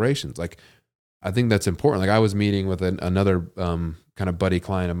dreams and aspirations. Like, I think that's important. Like I was meeting with another kind of buddy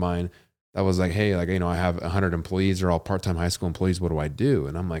client of mine that was like, hey, like, I have 100 employees. They're all part-time high school employees. What do I do?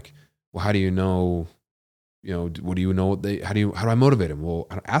 And I'm like, well, how do you know, what do you know? How do I motivate them? Well,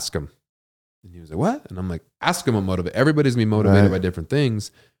 ask them. And he was like, what? And I'm like, ask them what motivate. Everybody's gonna be motivated by different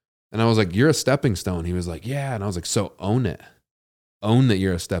things. And I was like, you're a stepping stone. He was like, yeah. And I was like, so own it. Own that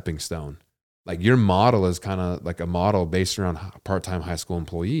you're a stepping stone. Like your model is kind of like a model based around part-time high school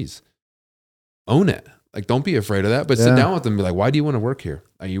employees. Own it. Like, don't be afraid of that, but sit down with them and be like, why do you want to work here?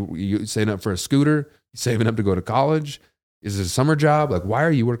 Are you saving up for a scooter? You saving up to go to college? Is it a summer job? Like, why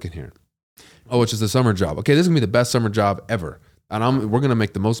are you working here? Oh, it's just a summer job. Okay, this is going to be the best summer job ever. And we're going to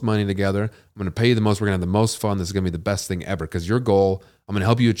make the most money together. I'm going to pay you the most. We're going to have the most fun. This is going to be the best thing ever because your goal, I'm going to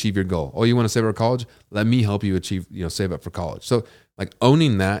help you achieve your goal. Oh, you want to save up for college? Let me help you achieve, save up for college. So like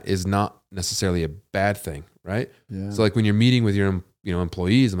owning that is not necessarily a bad thing, right? Yeah. So like when you're meeting with your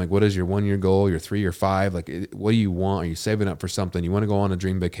employees, I'm like, what is your 1 year goal, your 3 or 5? Like, what do you want? Are you saving up for something? You want to go on a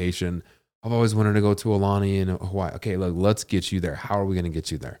dream vacation? I've always wanted to go to Alani and Hawaii. Okay, look, let's get you there. How are we going to get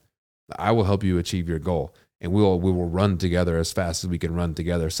you there? I will help you achieve your goal. And we will run together as fast as we can run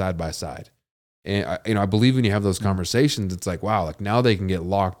together side by side. And I believe when you have those conversations, it's like, wow, like now they can get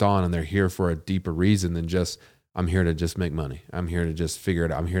locked on and they're here for a deeper reason than just, I'm here to just make money. I'm here to just figure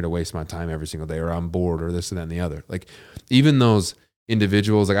it out. I'm here to waste my time every single day, or I'm bored, or this and that and the other. Like even those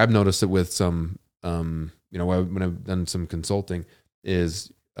individuals, like I've noticed it with some, when I've done some consulting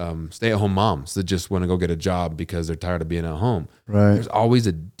is stay-at-home moms that just want to go get a job because they're tired of being at home. Right. There's always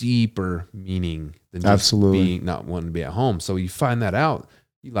a deeper meaning than just not wanting to be at home. So you find that out,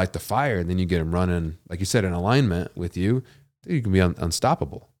 you light the fire, and then you get them running, like you said, in alignment with you. You can be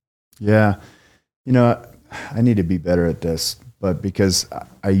unstoppable. Yeah. I need to be better at this, but because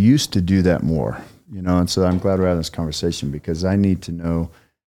I used to do that more, and so I'm glad we're having this conversation because I need to know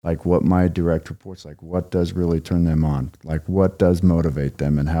like what my direct reports, like what does really turn them on, like what does motivate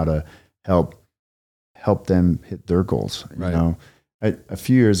them and how to help them hit their goals. Right. A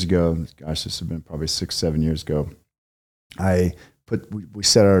few years ago, gosh, this has been probably 6-7 years ago, we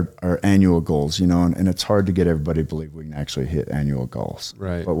set our annual goals, and it's hard to get everybody to believe we can actually hit annual goals.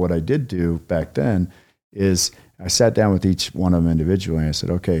 Right. But what I did do back then is I sat down with each one of them individually and I said,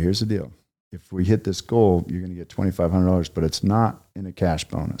 okay, here's the deal. If we hit this goal, you're going to get $2,500, but it's not in a cash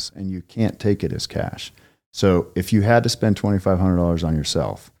bonus and you can't take it as cash. So if you had to spend $2,500 on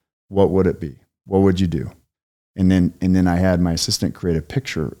yourself, what would it be? What would you do? And then I had my assistant create a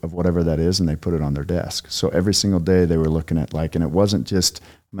picture of whatever that is, and they put it on their desk. So every single day they were looking at and it wasn't just,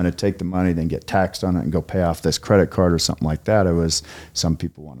 I'm going to take the money, then get taxed on it and go pay off this credit card or something like that. It was, some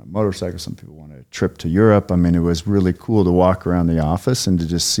people want a motorcycle, some people want a trip to Europe. I mean, it was really cool to walk around the office and to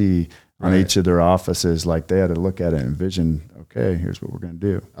just see on each of their offices, like they had to look at it and envision, okay, here's what we're going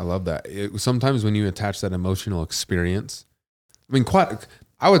to do. I love that. Sometimes when you attach that emotional experience, I mean,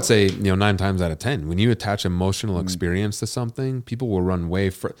 I would say, 9 times out of 10, when you attach emotional experience to something, people will run way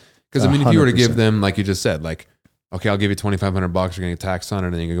for, because I mean, if you were to give them, like you just said, like, okay, I'll give you $2,500, you're going to get taxed on it,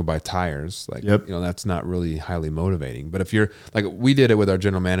 and then you can go buy tires. Like, that's not really highly motivating. But if you're like, we did it with our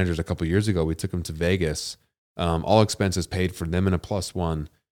general managers a couple of years ago. We took them to Vegas, all expenses paid for them and a +1.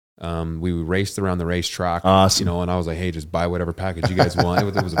 We raced around the racetrack, awesome. And I was like, hey, just buy whatever package you guys want.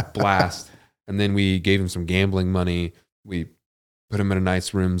 It was a blast. And then we gave them some gambling money. We put them in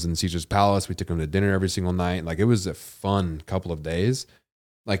nice rooms in Caesar's Palace. We took them to dinner every single night. Like, it was a fun couple of days.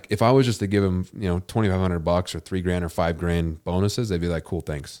 Like, if I was just to give them, $2,500 or $3,000 or $5,000 bonuses, they'd be like, cool,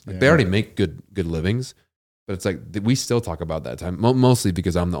 thanks. Like, they already make good livings, but it's like, we still talk about that time, mostly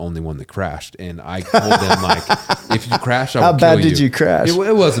because I'm the only one that crashed. And I told them, like, if you crash, I'll kill you. How bad did you crash?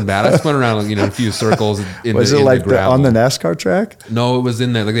 It wasn't bad. I spun around, a few circles. Was it like on the NASCAR track? No, it was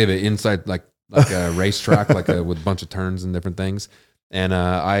in there. Like, they have an inside, like a racetrack, with a bunch of turns and different things. And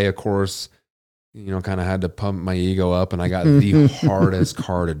I, of course, kind of had to pump my ego up, and I got the hardest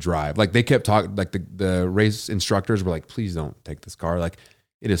car to drive. Like, they kept talking, like the race instructors were like, please don't take this car. Like,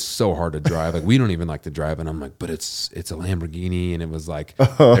 it is so hard to drive. Like, we don't even like to drive. And I'm like, but it's a Lamborghini. And it was like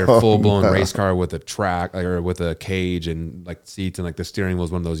their full blown race car with a track, or with a cage and like seats, and like the steering wheel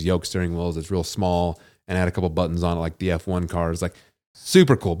is one of those yoke steering wheels. It's real small and had a couple buttons on it, like the F1 cars. Like,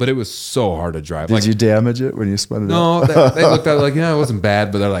 super cool, but it was so hard to drive. Did you damage it when you spun it no, up? No, they looked at it like, yeah, it wasn't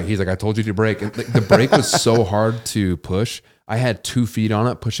bad, but they're like, he's like, I told you to brake. And the brake was so hard to push. I had 2 feet on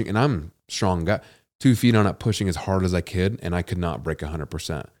it pushing, and I'm a strong guy, 2 feet on it pushing as hard as I could, and I could not brake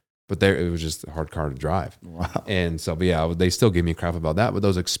 100%. But it was just a hard car to drive. Wow. And so, but yeah, they still give me crap about that, but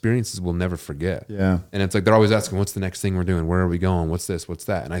those experiences we'll never forget. Yeah. And it's like, they're always asking, what's the next thing we're doing? Where are we going? What's this? What's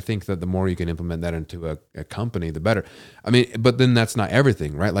that? And I think that the more you can implement that into a company, the better. I mean, but then that's not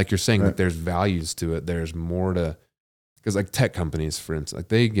everything, right? Like you're saying, that there's values to it. There's more to, because like tech companies, for instance, like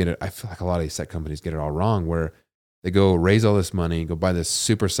they get it. I feel like a lot of these tech companies get it all wrong, where they go raise all this money, go buy this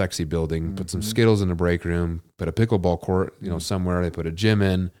super sexy building, put some Skittles in the break room, put a pickleball court, somewhere. They put a gym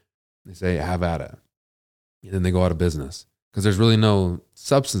in. They say, have at it. And then they go out of business because there's really no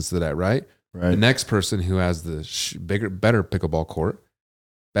substance to that, right? The next person who has the better pickleball court,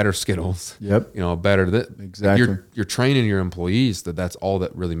 better Skittles, better that. Exactly. You're training your employees that's all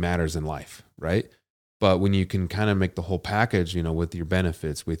that really matters in life, right? But when you can kind of make the whole package, with your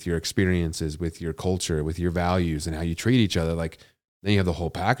benefits, with your experiences, with your culture, with your values, and how you treat each other, like then you have the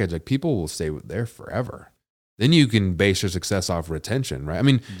whole package. Like people will stay there forever. Then you can base your success off retention, right? I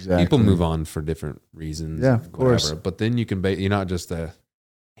mean, people move on for different reasons, of course. But then you can you're not just a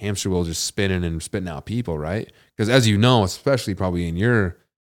hamster wheel just spinning and spitting out people, right? Because as you know, especially probably in your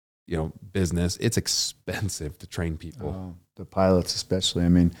business, it's expensive to train people. The pilots especially. I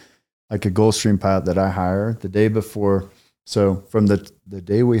mean, like a Gulfstream pilot that I hire, the day before, so from the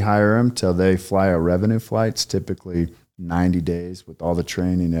day we hire them till they fly a revenue flights, typically 90 days with all the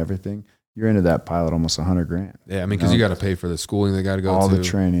training and everything. You're into that pilot almost $100,000. Yeah, I mean, because you got to pay for the schooling they got to go all to, the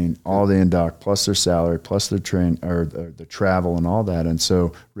training, all the induct, plus their salary, plus their the travel and all that. And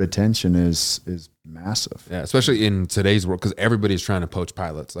so retention is massive. Yeah, especially in today's world, because everybody's trying to poach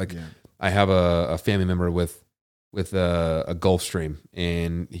pilots. Like I have a family member with a Gulfstream,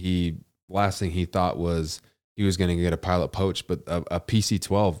 and last thing he thought was he was going to get a pilot poached, but a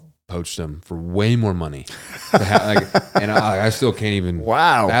PC-12 poached him for way more money. And I still can't even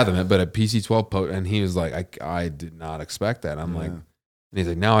fathom it, but a PC-12 poach, and he was like, I did not expect that. I'm like, and he's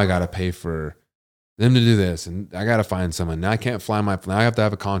like, now I got to pay for them to do this, and I got to find someone. Now I can't fly now I have to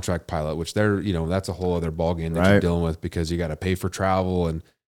have a contract pilot, which that's a whole other ballgame that you're dealing with, because you got to pay for travel, and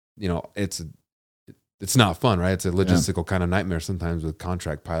it's not fun, right? It's a logistical kind of nightmare sometimes with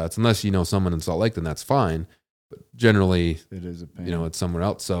contract pilots, unless you know someone in Salt Lake, then that's fine. But generally, it is a pain. It's somewhere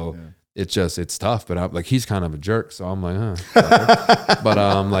else. So it's tough, but he's kind of a jerk. So I'm like, but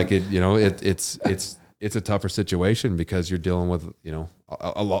it's a tougher situation because you're dealing with,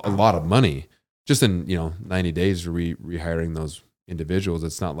 a lot of money just in, 90 days rehiring those individuals.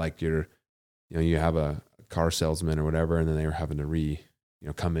 It's not like you have a car salesman or whatever, and then they're having to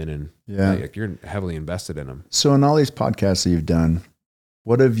come in and you're heavily invested in them. So in all these podcasts that you've done,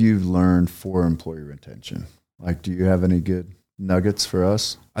 what have you learned for employee retention? Like, do you have any good nuggets for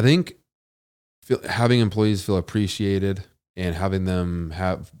us? I think having employees feel appreciated and having them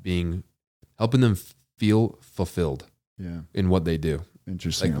helping them feel fulfilled in what they do.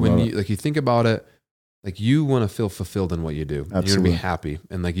 Interesting. Like when you think about it, like you want to feel fulfilled in what you do. Absolutely. You're going to be happy.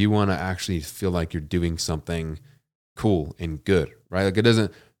 And like you want to actually feel like you're doing something cool and good, right?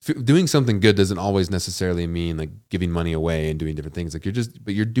 Like doing something good doesn't always necessarily mean like giving money away and doing different things. Like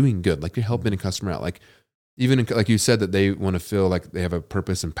but you're doing good. Like you're helping a customer out. Like even like you said that they want to feel like they have a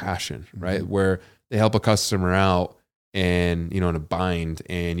purpose and passion, right? Where they help a customer out and, in a bind,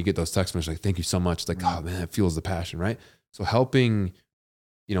 and you get those text messages like, thank you so much. It's like, oh man, it fuels the passion, right? So helping,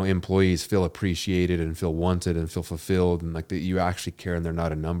 employees feel appreciated and feel wanted and feel fulfilled, and like that you actually care and they're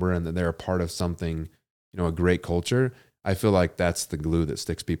not a number and that they're a part of something, a great culture. I feel like that's the glue that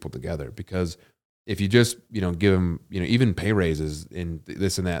sticks people together, because if you just, give them, even pay raises and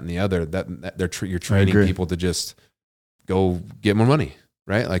this and that and the other, that you're training people to just go get more money,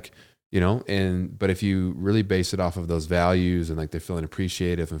 right? Like, but if you really base it off of those values and like they're feeling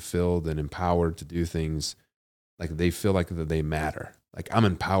appreciative and filled and empowered to do things, like they feel like that they matter. Like I'm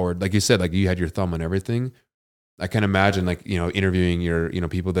empowered. Like you said, like you had your thumb on everything. I can imagine like, interviewing your,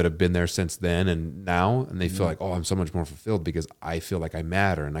 people that have been there since then and now, and they feel like, oh, I'm so much more fulfilled because I feel like I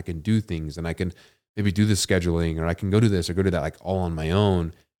matter and I can do things and I can maybe do the scheduling, or I can go to this or go to that, like all on my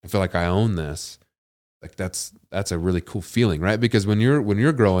own. I feel like I own this. Like that's a really cool feeling, right? Because when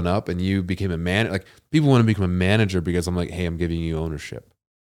you're growing up and you became a man, like people want to become a manager because I'm like, hey, I'm giving you ownership,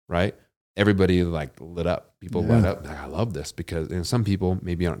 right? Everybody like lit up. People lit up. Like, I love this because some people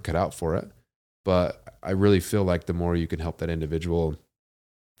maybe aren't cut out for it, but I really feel like the more you can help that individual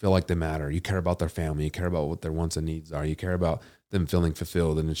feel like they matter, you care about their family, you care about what their wants and needs are, you care about them feeling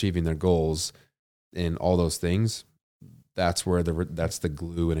fulfilled and achieving their goals and all those things. That's where that's the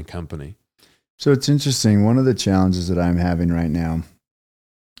glue in a company. So it's interesting. One of the challenges that I'm having right now,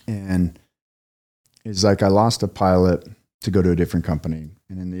 and is like I lost a pilot to go to a different company.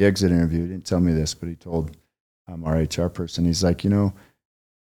 And in the exit interview, he didn't tell me this, but he told our HR person, he's like,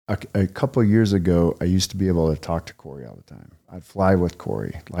 a couple of years ago, I used to be able to talk to Cory all the time. I'd fly with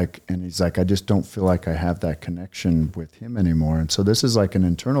Cory, and he's like, I just don't feel like I have that connection with him anymore. And so this is like an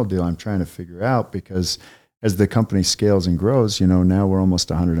internal deal I'm trying to figure out, because as the company scales and grows, now we're almost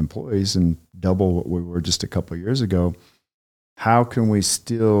 100 employees and double what we were just a couple of years ago. How can we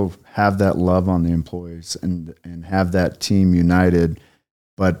still have that love on the employees and have that team united,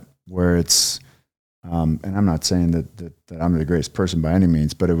 but where it's, and I'm not saying that I'm the greatest person by any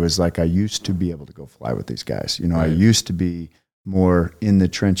means, but it was like I used to be able to go fly with these guys. Right. I used to be more in the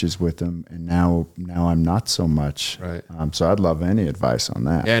trenches with them, and now I'm not so much. Right. So I'd love any advice on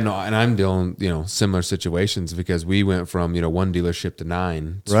that. Yeah, no, and I'm dealing, similar situations, because we went from, one dealership to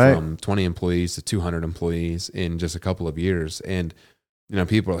 9, right, from 20 employees to 200 employees in just a couple of years. And,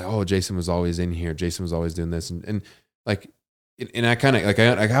 people are like, oh, Jason was always in here. Jason was always doing this. And like, and I kind of like,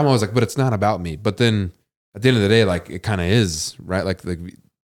 I'm always like, but it's not about me. But then at the end of the day, like it kind of is, right? Like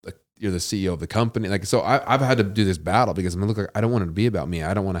you're the CEO of the company. Like, so I've had to do this battle because I don't want it to be about me.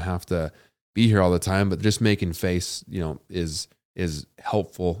 I don't want to have to be here all the time, but just making face, is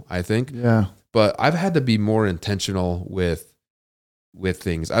helpful, I think. Yeah. But I've had to be more intentional with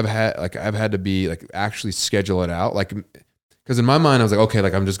things. I've had to be like, actually schedule it out. Like, cause in my mind, I was like, okay,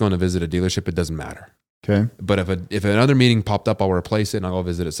 like I'm just going to visit a dealership. It doesn't matter. Okay. But if another meeting popped up, I'll replace it and I'll go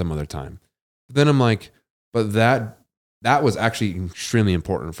visit it some other time. But then I'm like, but that was actually extremely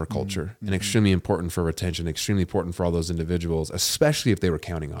important for culture, and extremely important for retention, extremely important for all those individuals, especially if they were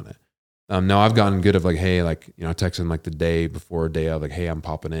counting on it. Now I've gotten good of like, hey, like, texting like the day before, day of, like, hey, I'm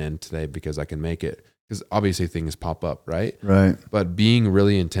popping in today because I can make it. Because obviously things pop up, right? Right. But being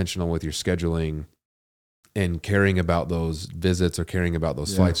really intentional with your scheduling and caring about those visits or caring about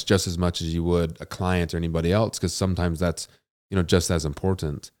those flights just as much as you would a client or anybody else, because sometimes that's, just as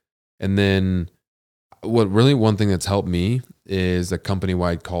important. And then one thing that's helped me is a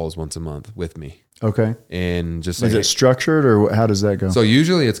company-wide calls once a month with me. Okay. And just is it structured, or how does that go? So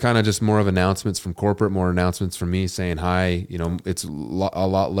usually it's kind of just more of announcements from corporate, more announcements from me saying hi. It's a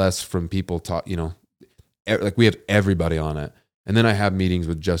lot less from people like we have everybody on it. And then I have meetings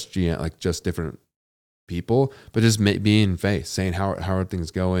with just GM, like just different people, but just being face, saying how are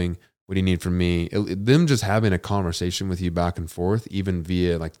things going? What do you need from me? Them just having a conversation with you back and forth, even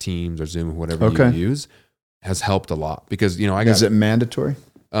via like Teams or Zoom, whatever you use, has helped a lot. Because is it mandatory?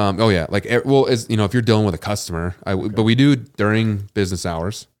 Oh yeah, like if you're dealing with a customer, but we do during business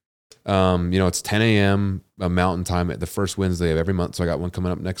hours. It's 10 a.m. Mountain Time at the first Wednesday of every month. So I got one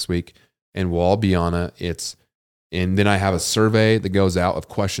coming up next week, and we'll all be on it. And then I have a survey that goes out of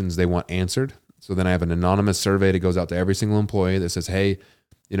questions they want answered. So then I have an anonymous survey that goes out to every single employee that says, hey,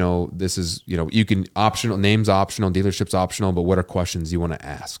 this is, you can name's optional, dealership's optional, but what are questions you want to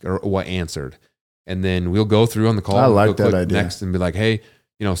ask or what answered? And then we'll go through on the call. I like that idea. Next and be like, hey,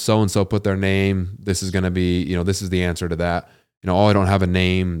 so-and-so put their name. This is going to be, this is the answer to that. Oh, I don't have a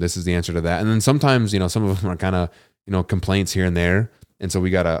name. This is the answer to that. And then sometimes, some of them are kind of, complaints here and there. And so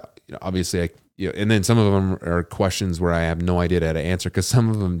we got to, obviously, and then some of them are questions where I have no idea how to answer, because some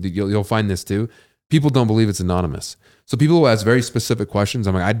of them, you'll find this too. People don't believe it's anonymous. So people who ask very specific questions,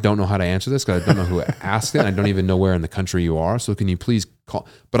 I'm like, I don't know how to answer this because I don't know who asked it. And I don't even know where in the country you are. So can you please call?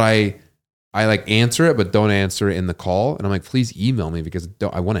 But I like answer it, but don't answer it in the call. And I'm like, please email me because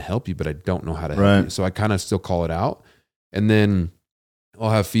I want to help you, but I don't know how to help you. So I kind of still call it out. And then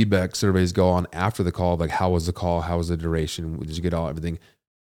I'll have feedback surveys go on after the call. Like, how was the call? How was the duration? Did you get everything?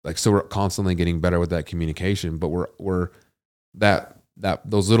 Like, so we're constantly getting better with that communication, but we're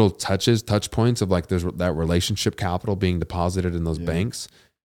those little touch points of like, there's that relationship capital being deposited in those banks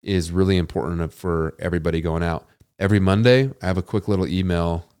is really important for everybody going out. Every Monday, I have a quick little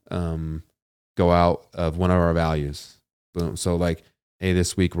email go out of one of our values. Boom. So like, hey,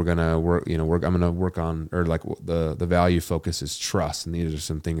 this week we're gonna work. I'm gonna work on, or like the value focus is trust, and these are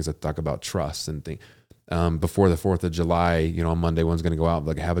some things that talk about trust and things. Before the 4th of July, on Monday, one's gonna go out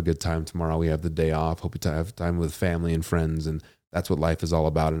like, have a good time tomorrow. We have the day off. Hope you have time with family and friends, and that's what life is all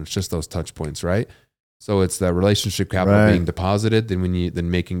about. And it's just those touch points, right? So it's that relationship capital being deposited.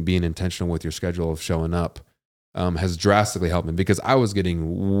 Then being intentional with your schedule of showing up has drastically helped me, because I was getting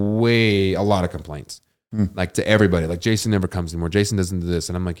a lot of complaints. Like to everybody, like Jason never comes anymore. Jason doesn't do this.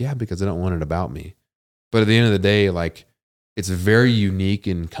 And I'm like, yeah, because I don't want it about me. But at the end of the day, like, it's very unique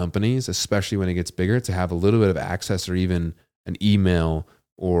in companies, especially when it gets bigger, to have a little bit of access, or even an email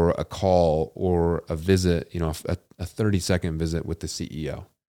or a call or a visit, a 30-second visit with the CEO.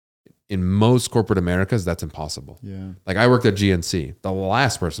 In most corporate Americas, that's impossible. Yeah. Like, I worked at GNC. The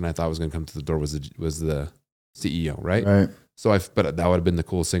last person I thought was going to come to the door was the CEO, right? Right. So but that would have been the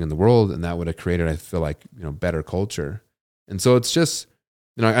coolest thing in the world, and that would have created, I feel like, better culture. And so it's just,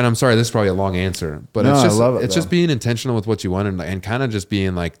 and I'm sorry, this is probably a long answer, but it's just being intentional with what you want, and kind of just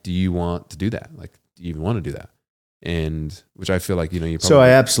being like, do you want to do that? Like, do you even want to do that? And which I feel like, you probably. So I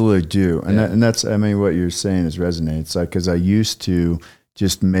absolutely do. And that's, I mean, what you're saying resonates. Like, cause I used to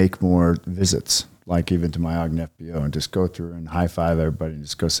just make more visits, like even to my Ogden FBO, and just go through and high five everybody and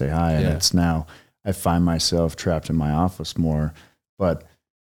just go say hi. And it's now, I find myself trapped in my office more. But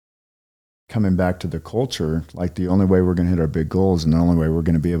coming back to the culture, like, the only way we're going to hit our big goals, and the only way we're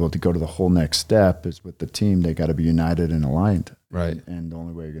going to be able to go to the whole next step, is with the team. They got to be united and aligned. Right. And the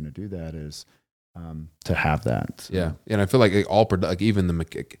only way you're going to do that is to have that. So. Yeah. And I feel like even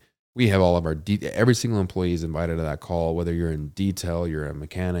we have all of our, every single employee is invited to that call, whether you're in detail, you're a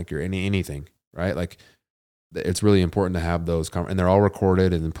mechanic, you're anything, right? Like, it's really important to have those, and they're all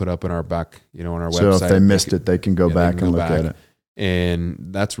recorded and then put up in our back, on our website. So if they missed it, they can go back and look at it. And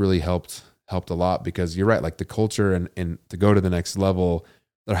that's really helped a lot, because you're right. Like, the culture and to go to the next level,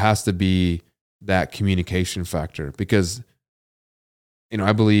 there has to be that communication factor, because,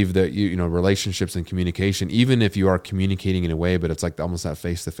 I believe that relationships and communication, even if you are communicating in a way, but it's like almost that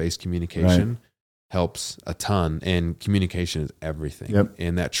face-to-face communication helps a ton, and communication is everything. Yep.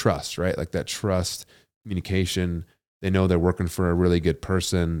 And that trust, right? Like, that trust, communication, they know they're working for a really good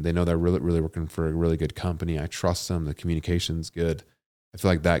person. They know they're really, really working for a really good company. I trust them. The communication's good. I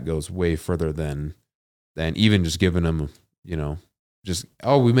feel like that goes way further than even just giving them, just,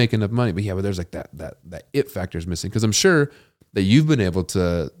 oh, we make enough money. But but there's like that it factor is missing. Because I'm sure that you've been able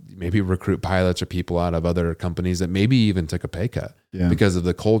to maybe recruit pilots or people out of other companies that maybe even took a pay cut because of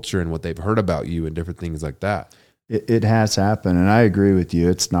the culture and what they've heard about you and different things like that. It has happened. And I agree with you.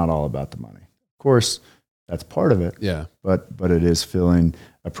 It's not all about the money. Of course, that's part of it. Yeah. But it is feeling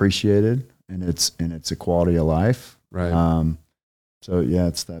appreciated, and it's a quality of life. Right. So yeah,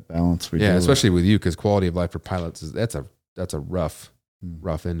 it's that balance. Especially with you, because quality of life for pilots that's a rough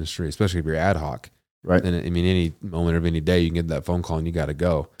industry, especially if you're ad hoc. Right. And I mean, any moment of any day, you can get that phone call and you got to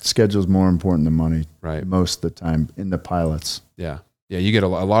go. Schedule's more important than money. Right. Most of the time in the pilots. Yeah. Yeah. You get a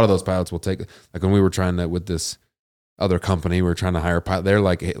lot of those pilots will take, like when we were trying to, with this other company, we were trying to hire pilot. They're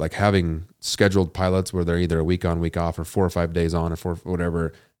like having scheduled pilots where they're either a week on, week off, or 4 or 5 days on, or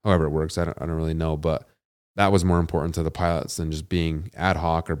however it works. I don't really know, but that was more important to the pilots than just being ad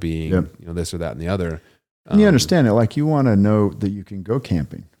hoc or being, this or that and the other. And you understand it. Like, you want to know that you can go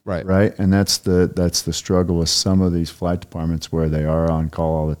camping. Right. Right. And that's the struggle with some of these flight departments where they are on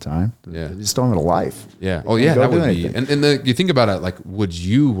call all the time. Yeah. They just don't have a life. Yeah. Oh yeah. That would be, and you think about it, like, would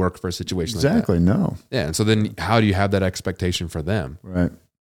you work for a situation like that? Exactly. No. Yeah. And so then how do you have that expectation for them? Right.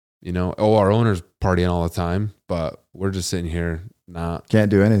 you know, our owners partying all the time, but we're just sitting here can't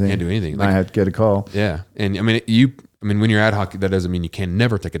do anything. Like, I have to get a call. Yeah. And I mean, when you're ad hoc, that doesn't mean you can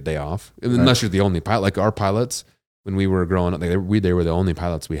never take a day off unless you're the only pilot. Like our pilots, when we were growing up, they were the only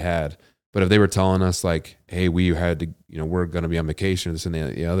pilots we had. But if they were telling us like, hey, we had to, you know, we're going to be on vacation, this and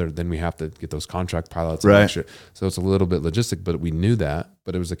the other, then we have to get those contract pilots. Right. So it's a little bit logistic, but we knew that,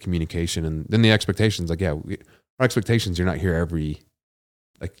 but it was a communication. And then the expectations, like, our expectations, you're not here we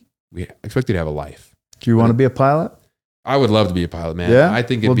expect you to have a life. Do you want to be a pilot? I would love to be a pilot, man. Yeah, I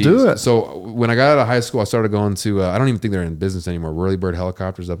think do it. So when I got out of high school, I started going to, I don't even think they're in business anymore, Whirlybird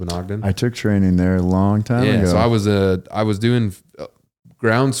Helicopters up in Ogden. I took training there a long time ago. So I was doing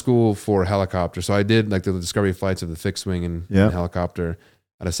ground school for helicopter. So I did like the discovery flights of the fixed wing and helicopter.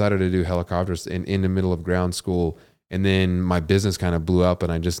 I decided to do helicopters in the middle of ground school. And then my business kind of blew up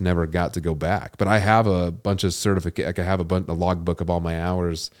and I just never got to go back. But I have a bunch of certificates. I have a logbook of all my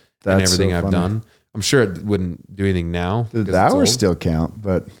hours and everything I've done. I'm sure it wouldn't do anything now. The hours still count,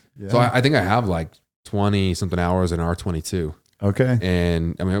 but So I think I have like 20 something hours in R22. Okay.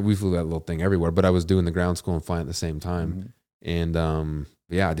 And I mean, we flew that little thing everywhere, but I was doing the ground school and flying at the same time. Mm-hmm. And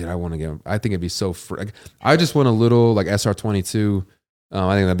yeah, dude, I want to get, I think it'd be so I just want a little like SR22.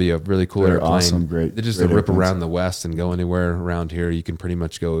 I think that'd be a really cool airplane. Awesome, great. They're just great to rip airplanes. around the West and go anywhere around here. You can pretty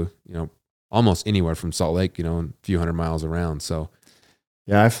much go, you know, almost anywhere from Salt Lake, you know, a few hundred miles around. So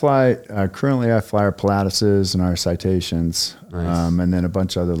yeah, I fly, currently I fly our Pilatuses and our Citations, Nice. And then a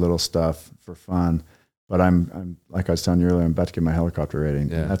bunch of other little stuff for fun. But I'm like I was telling you earlier, I'm about to get my helicopter rating.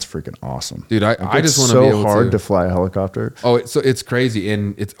 Yeah. That's freaking awesome. dude, I just want to so be able hard to fly a helicopter. Oh, it's crazy.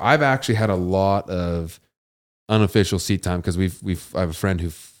 And I've actually had a lot of unofficial seat time because I have a friend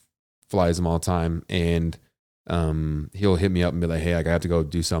who flies them all the time, and he'll hit me up and be like, hey, I got to go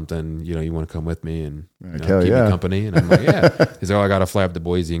do something, you know, you want to come with me and you know, keep me company? And I'm like, yeah. He's like, oh, I got to fly up to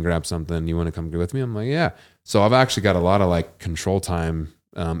Boise and grab something. You want to come with me? I'm like, yeah. So I've actually got a lot of like control time.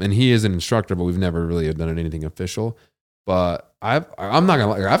 And he is an instructor, but we've never really done anything official. But I'm not gonna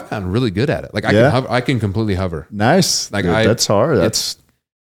lie, I've gotten really good at it. Like I can completely hover. Nice. Like dude, that's hard.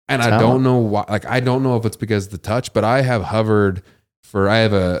 And I don't know why. Like I don't know if it's because of the touch, but I have hovered for. I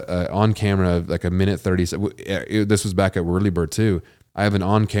have a on camera like a minute 30. This was back at Whirlybird too. I have an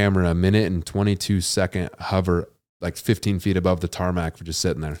on camera 1:22 hover like 15 feet above the tarmac for just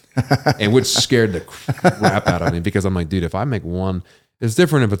sitting there, and which scared the crap out of me because I'm like, dude, if I make one, it's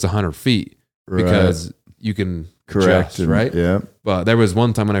different if it's 100 feet because you can correct, adjust, right? Yeah. But there was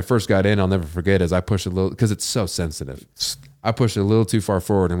one time when I first got in, I'll never forget, as I pushed a little because it's so sensitive. I pushed it a little too far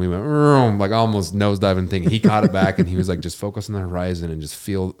forward and we went like almost nosediving thing. He caught it back and he was like, just focus on the horizon and just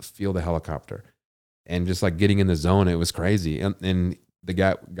feel the helicopter. And just like getting in the zone, it was crazy. And the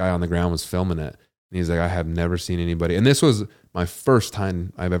guy on the ground was filming it. And he's like, I have never seen anybody. And this was my first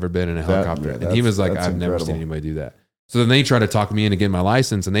time I've ever been in a helicopter. And he was like, I've never seen anybody do that. So then they tried to talk me into getting my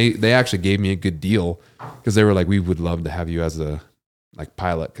license, and they actually gave me a good deal because they were like, we would love to have you as a like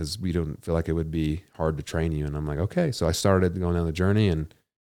pilot because we don't feel like it would be hard to train you. And I'm like, okay. So I started going down the journey and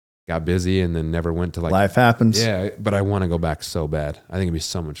got busy and then never went to like life happens. Yeah. But I want to go back so bad. I think it'd be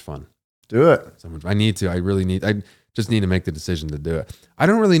so much fun. Do it. So much. I need to. I just need to make the decision to do it. I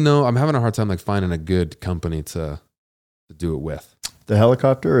don't really know. I'm having a hard time like finding a good company to do it with. The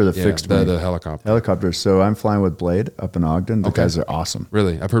helicopter or the fixed wing? The helicopter. Helicopter. So I'm flying with Blade up in Ogden. The guys are awesome.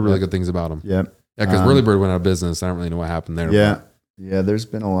 Really? I've heard really good things about them. Yeah. Yeah, because Whirlybird went out of business. I don't really know what happened there. Yeah. But. Yeah, there's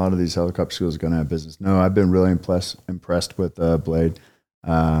been a lot of these helicopter schools going to have business. No, I've been really impressed with Blade.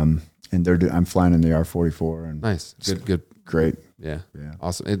 And I'm flying in the R44. And nice. Good. Great. Yeah.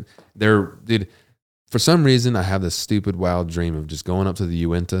 Awesome. Dude, for some reason, I have this stupid, wild dream of just going up to the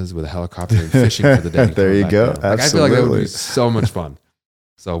Uintas with a helicopter and fishing for the day. There you go. Like, I feel like that would be so much fun.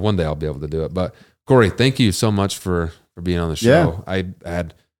 So one day I'll be able to do it. But Cory, thank you so much for being on the show. Yeah. I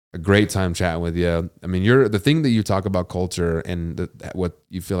had a great time chatting with you. I mean, the thing that you talk about culture and what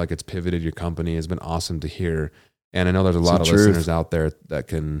you feel like it's pivoted your company has been awesome to hear. And I know there's a lot of listeners out there that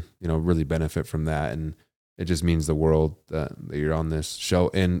can, you know, really benefit from that. And it just means the world that you're on this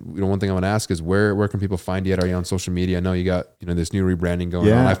show. And you know, one thing I want to ask is where can people find you at? Are you on social media? I know you got, you know, this new rebranding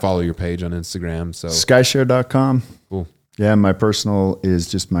going on. I follow your page on Instagram. So Skyshare.com. Cool. Yeah, my personal is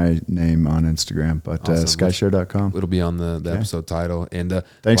just my name on Instagram, but awesome. Skyshare.com. It'll be on the episode title. And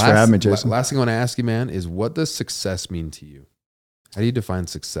thanks for having me, Jason. Last thing I want to ask you, man, is what does success mean to you? How do you define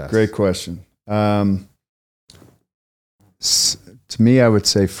success? Great question. To me, I would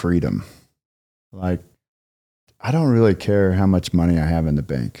say freedom. Like, I don't really care how much money I have in the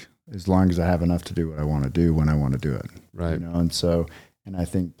bank as long as I have enough to do what I want to do when I want to do it. Right. You know? And so And I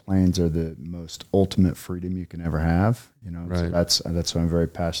think planes are the most ultimate freedom you can ever have. You know, right. so that's why I'm very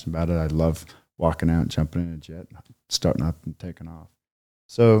passionate about it. I love walking out, jumping in a jet, starting up and taking off.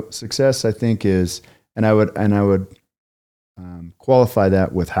 So success, I think, is, and I would qualify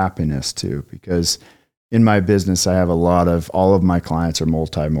that with happiness too, because in my business, I have all of my clients are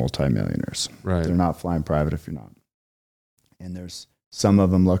multi-millionaires. Right. They're not flying private if you're not. And there's some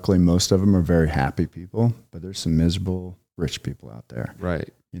of them, luckily, most of them are very happy people, but there's some miserable rich people out there. Right.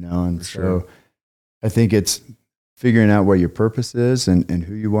 You know, and For so sure. I think it's figuring out what your purpose is and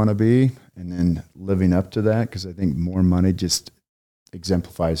who you want to be, and then living up to that. Because I think more money just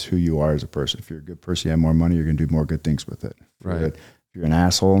exemplifies who you are as a person. If you're a good person, you have more money, you're going to do more good things with it. Right. If you're an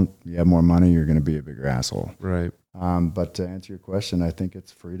asshole, you have more money, you're going to be a bigger asshole. Right. But to answer your question, I think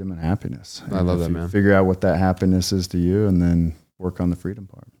it's freedom and happiness. I love that, man. Figure out what that happiness is to you, and then work on the freedom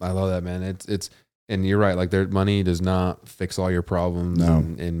part. I love that, man. It's and you're right. Like, their money does not fix all your problems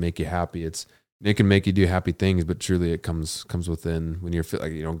and make you happy. It can make you do happy things, but truly it comes within when you're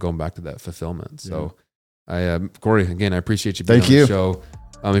like, you know, going back to that fulfillment. So Cory, again, I appreciate you being on the show.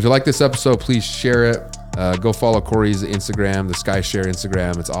 If you like this episode, please share it. Go follow Cory's Instagram, the SkyShare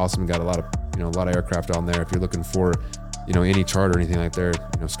Instagram. It's awesome. Got a lot of aircraft on there. If you're looking for, you know, any chart or anything like there,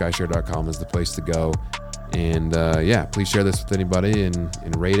 you know, skyshare.com is the place to go. And please share this with anybody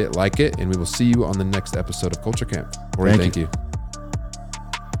and rate it, like it, and we will see you on the next episode of Culture Camp. Cory, thank you.